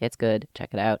 It's good.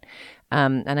 Check it out.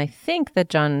 And I think that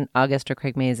John August or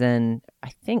Craig Mazin,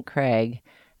 Craig,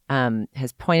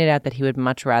 has pointed out that he would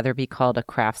much rather be called a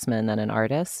craftsman than an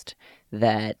artist,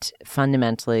 that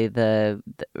fundamentally the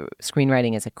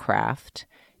screenwriting is a craft.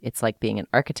 it's like being an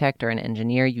architect or an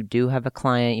engineer. You do have a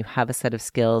client, you have a set of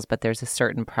skills, but there's a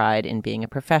certain pride in being a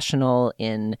professional,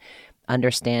 in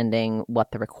understanding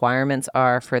what the requirements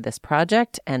are for this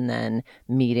project, and then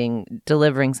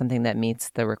delivering something that meets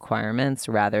the requirements,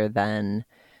 rather than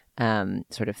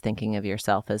sort of thinking of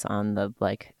yourself as on the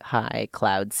like high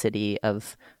cloud city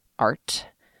of art,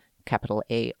 capital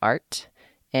A art.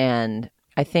 And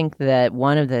I think that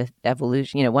one of the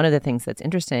things that's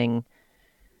interesting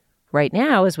right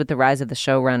now is with the rise of the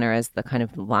showrunner as the kind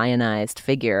of lionized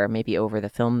figure, maybe over the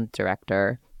film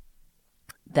director,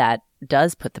 that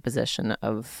does put the position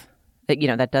of,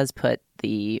 that does put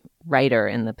the writer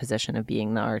in the position of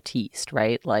being the artiste,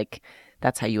 right? Like,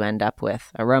 that's how you end up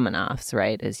with a Romanovs,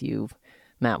 right? As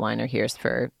Matt Weiner hears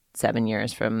for 7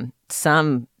 years from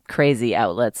some crazy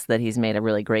outlets that he's made a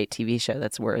really great TV show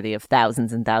that's worthy of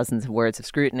thousands and thousands of words of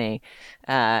scrutiny.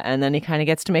 And then he kind of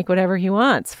gets to make whatever he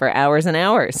wants for hours and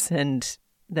hours. And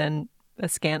then a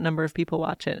scant number of people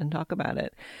watch it and talk about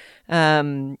it.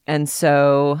 And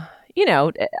so,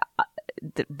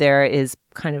 there is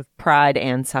kind of pride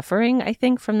and suffering, I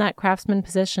think, from that craftsman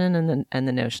position, and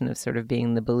the notion of sort of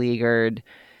being the beleaguered,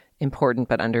 important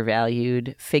but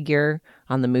undervalued figure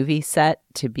on the movie set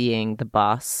to being the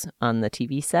boss on the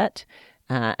TV set.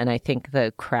 And I think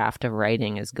the craft of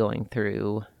writing is going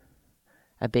through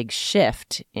a big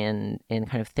shift in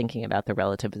kind of thinking about the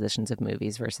relative positions of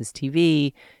movies versus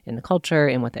TV in the culture,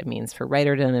 and what that means for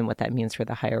writerdom, and what that means for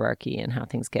the hierarchy and how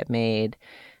things get made.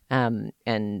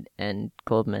 And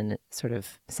Goldman sort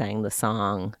of sang the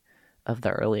song of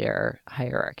the earlier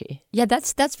hierarchy. Yeah,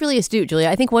 that's really astute, Julia.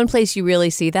 I think one place you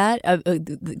really see that,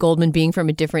 Goldman being from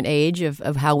a different age of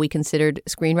how we considered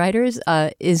screenwriters,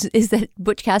 is that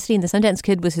Butch Cassidy and the Sundance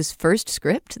Kid was his first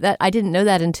script. That I didn't know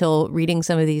that until reading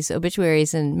some of these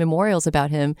obituaries and memorials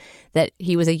about him, that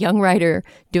he was a young writer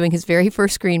doing his very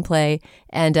first screenplay,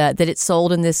 and that it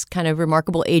sold in this kind of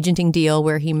remarkable agenting deal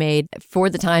where he made,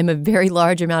 for the time, a very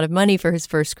large amount of money for his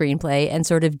first screenplay, and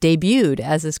sort of debuted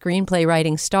as a screenplay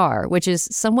writing star, which is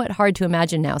somewhat hard to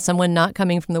imagine now. Someone not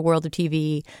coming from the world of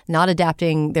TV, not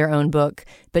adapting their own book,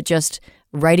 but just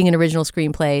writing an original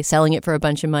screenplay, selling it for a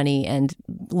bunch of money, and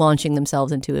launching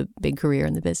themselves into a big career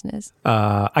in the business.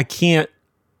 I can't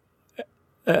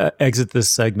exit this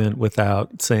segment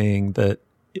without saying that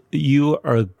you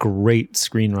are a great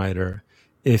screenwriter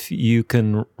if you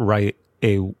can write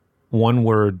a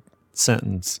one-word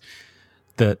sentence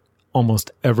that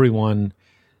almost everyone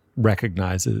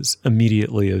recognizes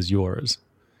immediately as yours,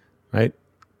 right?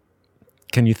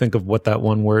 Can you think of what that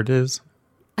one word is?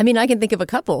 I mean, I can think of a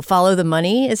couple. Follow the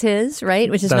Money is his, right?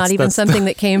 Which is not even something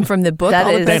that came from the book,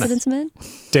 All the President's Men.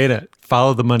 Dana,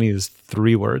 Follow the Money is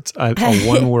 3 words. A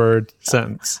one-word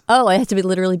sentence. Oh, it has to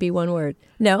literally be one word.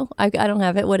 No, I don't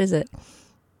have it. What is it?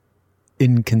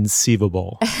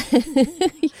 Inconceivable.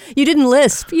 You didn't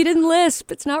lisp.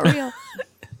 It's not real.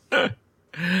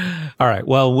 All right.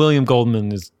 Well, William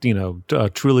Goldman is,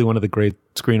 truly one of the great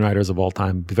screenwriters of all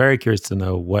time. Very curious to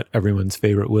know what everyone's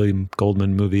favorite William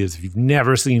Goldman movie is. If you've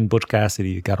never seen Butch Cassidy,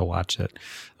 you got to watch it.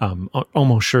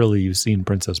 Almost surely you've seen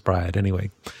Princess Bride. Anyway.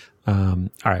 All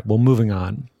right. Well, moving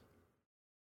on.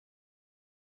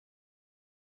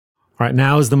 All right.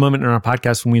 Now is the moment in our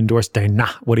podcast when we endorse Dana.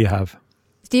 What do you have?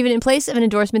 Stephen, in place of an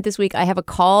endorsement this week, I have a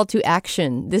call to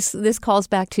action. This calls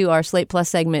back to our Slate Plus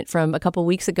segment from a couple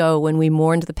weeks ago when we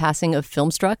mourned the passing of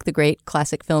Filmstruck, the great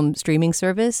classic film streaming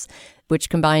service, which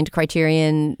combined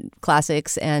Criterion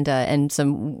classics and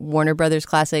some Warner Brothers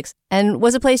classics, and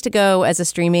was a place to go as a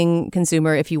streaming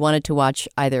consumer if you wanted to watch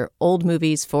either old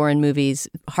movies, foreign movies,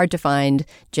 hard to find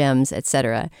gems,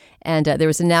 etc. And there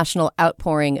was a national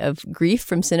outpouring of grief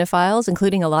from cinephiles,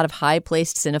 including a lot of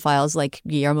high-placed cinephiles like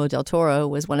Guillermo del Toro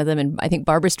was one of them, and I think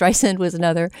Barbra Streisand was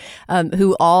another,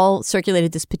 who all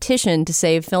circulated this petition to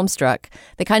save Filmstruck,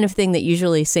 the kind of thing that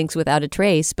usually sinks without a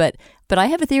trace. But I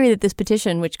have a theory that this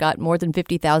petition, which got more than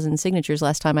 50,000 signatures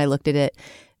last time I looked at it,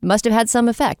 must have had some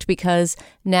effect, because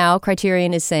now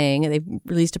Criterion is saying, and they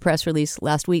released a press release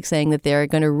last week saying that they're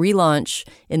going to relaunch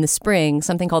in the spring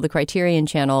something called the Criterion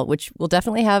Channel, which will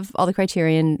definitely have all the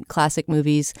Criterion classic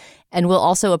movies and will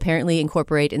also apparently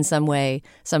incorporate in some way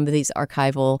some of these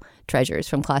archival treasures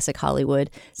from classic Hollywood.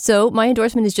 So my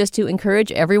endorsement is just to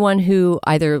encourage everyone who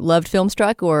either loved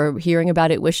Filmstruck or hearing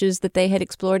about it wishes that they had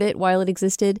explored it while it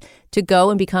existed to go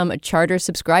and become a charter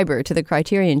subscriber to the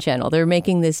Criterion Channel. They're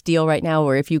making this deal right now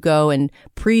where if you go and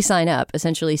pre-sign up,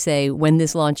 essentially say, when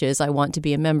this launches, I want to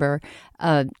be a member,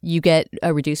 You get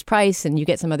a reduced price and you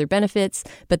get some other benefits.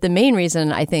 But the main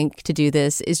reason I think to do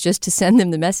this is just to send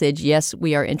them the message, yes,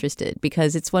 we are interested,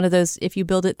 because it's one of those, if you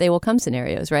build it, they will come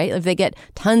scenarios, right? If they get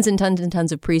tons and tons and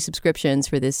tons of pre-subscriptions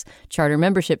for this charter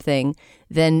membership thing,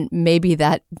 then maybe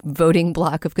that voting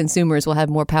block of consumers will have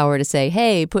more power to say,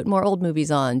 hey, put more old movies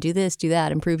on, do this, do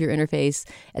that, improve your interface,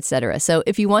 etc. So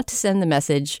if you want to send the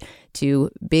message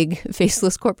to big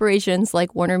faceless corporations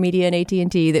like Warner Media and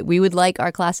AT&T that we would like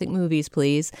our classic movies,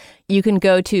 please, you can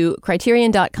go to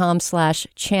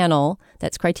criterion.com/channel.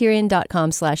 That's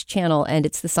criterion.com/channel, and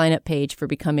it's the sign-up page for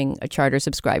becoming a charter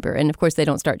subscriber. And of course, they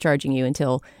don't start charging you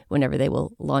until whenever they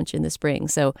will launch in the spring.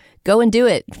 So go and do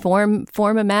it. Form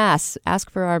a mass.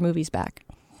 Ask for our movies back.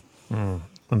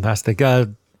 Fantastic.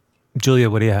 Julia,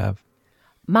 what do you have?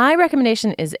 My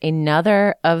recommendation is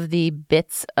another of the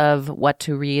bits of what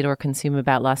to read or consume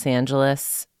about Los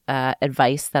Angeles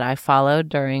advice that I followed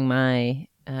during my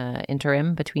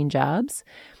interim between jobs.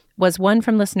 Was one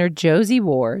from listener Josie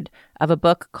Ward of a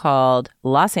book called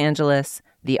Los Angeles,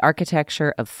 The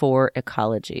Architecture of Four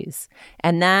Ecologies.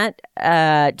 And that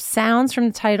sounds from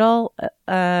the title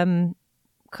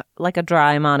like a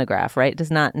dry monograph, right? It does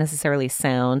not necessarily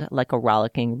sound like a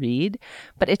rollicking read.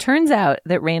 But it turns out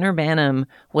that Rayner Banham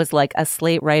was like a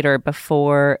Slate writer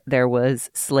before there was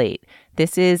Slate.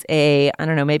 This is a, I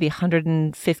don't know, maybe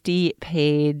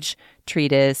 150-page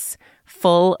treatise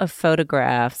full of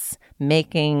photographs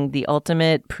making the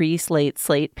ultimate pre-Slate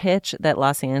Slate pitch that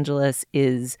Los Angeles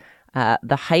is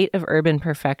the height of urban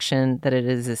perfection, that it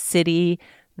is a city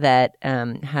that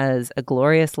has a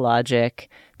glorious logic,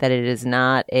 that it is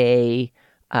not a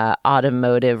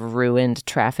automotive ruined,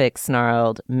 traffic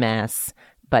snarled mess,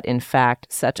 but in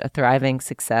fact such a thriving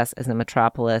success as a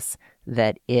metropolis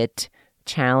that it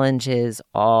challenges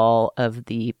all of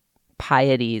the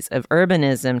pieties of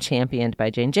urbanism championed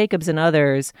by Jane Jacobs and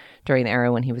others during the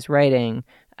era when he was writing,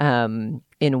 in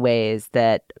ways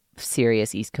that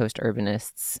serious East Coast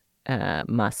urbanists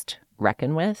must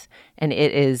reckon with. And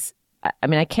it is, I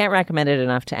mean, I can't recommend it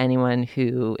enough to anyone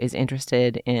who is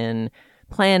interested in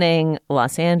planning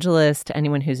Los Angeles, to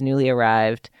anyone who's newly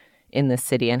arrived in the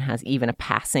city and has even a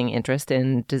passing interest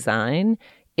in design.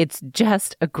 It's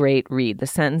just a great read. The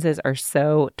sentences are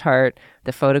so tart.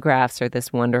 The photographs are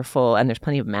this wonderful, and there's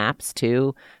plenty of maps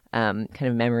too, kind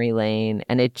of memory lane.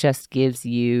 And it just gives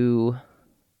you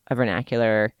a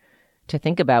vernacular to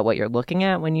think about what you're looking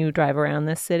at when you drive around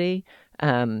this city.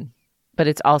 But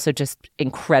it's also just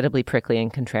incredibly prickly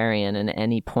and contrarian, and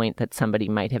any point that somebody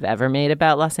might have ever made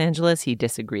about Los Angeles, he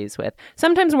disagrees with.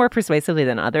 Sometimes more persuasively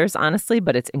than others, honestly,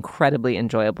 but it's incredibly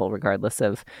enjoyable regardless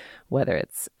of whether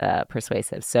it's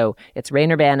persuasive. So it's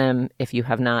Rayner Banham. If you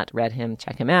have not read him,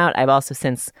 check him out. I've also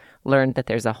since learned that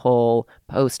there's a whole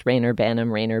post-Rayner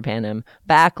Banham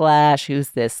backlash.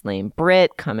 Who's this lame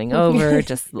Brit coming over?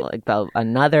 Just like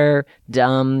another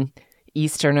dumb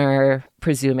Easterner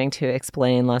presuming to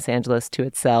explain Los Angeles to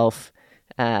itself.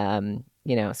 So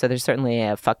there's certainly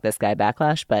a fuck this guy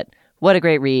backlash, but what a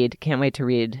great read. Can't wait to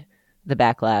read the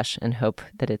backlash and hope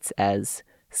that it's as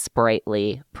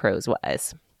sprightly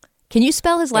prose-wise. Can you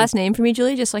spell his last name for me,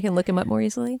 Julie, just so I can look him up more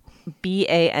easily?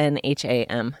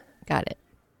 Banham. Got it.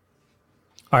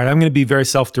 All right, I'm going to be very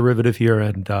self-derivative here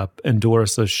and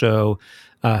endorse a show,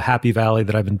 Happy Valley,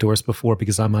 that I've endorsed before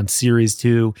because I'm on series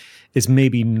 2. It's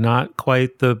maybe not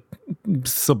quite the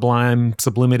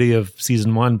sublimity of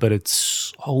season 1, but it's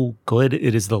so good.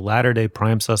 It is the latter-day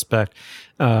Prime Suspect.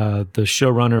 The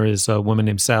showrunner is a woman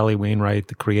named Sally Wainwright,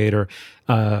 the creator.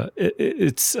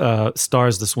 It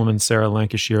stars this woman, Sarah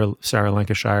Lancashire.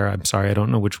 I'm sorry, I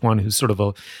don't know which one, who's sort of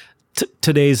a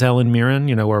today's Helen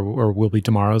Mirren, or will be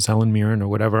tomorrow's Helen Mirren or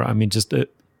whatever. I mean, just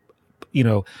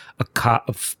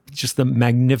just the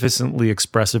magnificently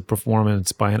expressive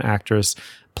performance by an actress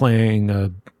playing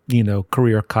a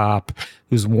career cop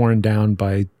who's worn down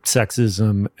by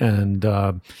sexism and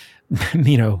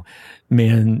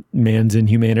man's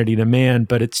inhumanity to man.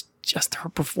 But it's just, her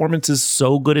performance is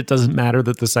so good. It doesn't matter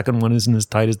that the second one isn't as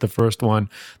tight as the first one.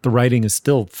 The writing is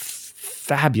still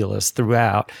fabulous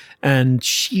throughout, and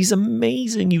she's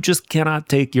amazing. You just cannot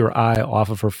take your eye off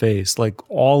of her face. Like,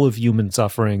 all of human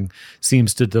suffering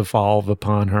seems to devolve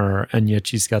upon her, and yet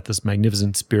she's got this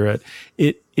magnificent spirit.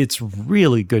 It's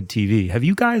really good TV. Have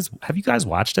you guys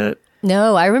watched it?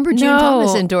 No, I remember June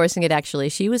Thomas endorsing it. Actually,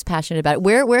 she was passionate about it.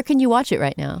 Where can you watch it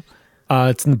right now?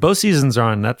 Both seasons are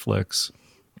on Netflix.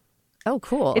 Oh,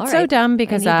 cool. It's so dumb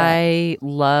because I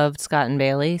loved Scott and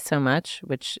Bailey so much,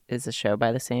 which is a show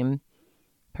by the same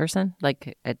person.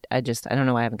 Like, I don't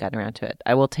know why I haven't gotten around to it.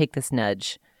 I will take this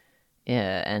nudge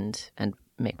and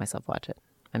make myself watch it.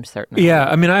 I'm certain. Yeah,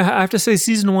 I mean, I have to say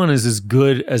season 1 is as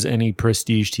good as any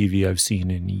prestige TV I've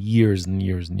seen in years and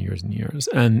years and years and years.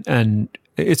 And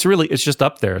it's just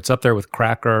up there. It's up there with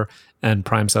Cracker and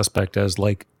Prime Suspect as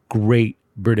like great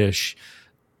British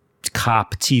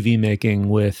cop TV making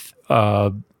with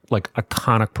like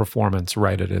iconic performance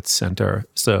right at its center.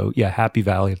 So yeah, Happy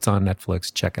Valley. It's on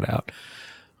Netflix. Check it out.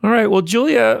 All right. Well,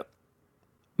 Julia,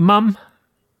 Mom.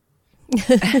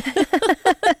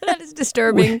 That is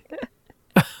disturbing.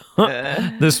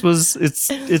 It's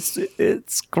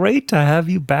great to have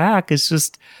you back. It's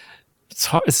just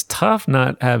it's tough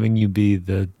not having you be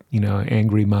the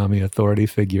angry mommy authority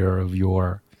figure of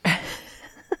your.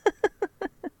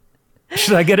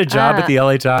 Should I get a job at the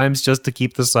LA Times just to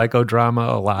keep the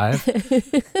psychodrama alive?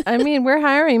 I mean, we're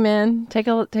hiring, man. Take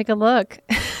a look.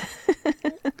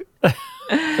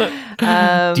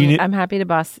 I'm happy to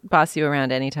boss you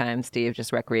around anytime, Steve,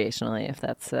 just recreationally, if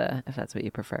that's what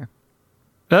you prefer.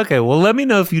 Okay, well, let me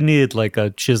know if you need like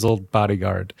a chiseled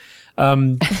bodyguard.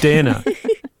 Dana,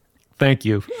 thank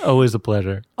you. Always a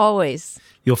pleasure. Always.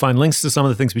 You'll find links to some of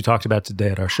the things we talked about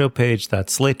today at our show page.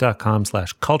 That's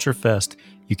slate.com/culturefest.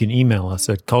 You can email us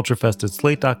at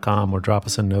culturefest@slate.com or drop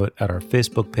us a note at our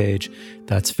Facebook page.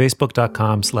 That's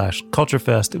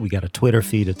facebook.com/culturefest. We got a Twitter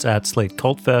feed. It's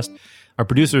 @SlateCultFest. Our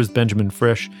producer is Benjamin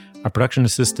Frisch. Our production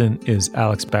assistant is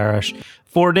Alex Barish.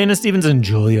 For Dana Stevens and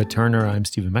Julia Turner, I'm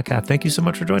Stephen Metcalf. Thank you so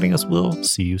much for joining us. We'll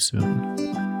see you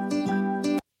soon.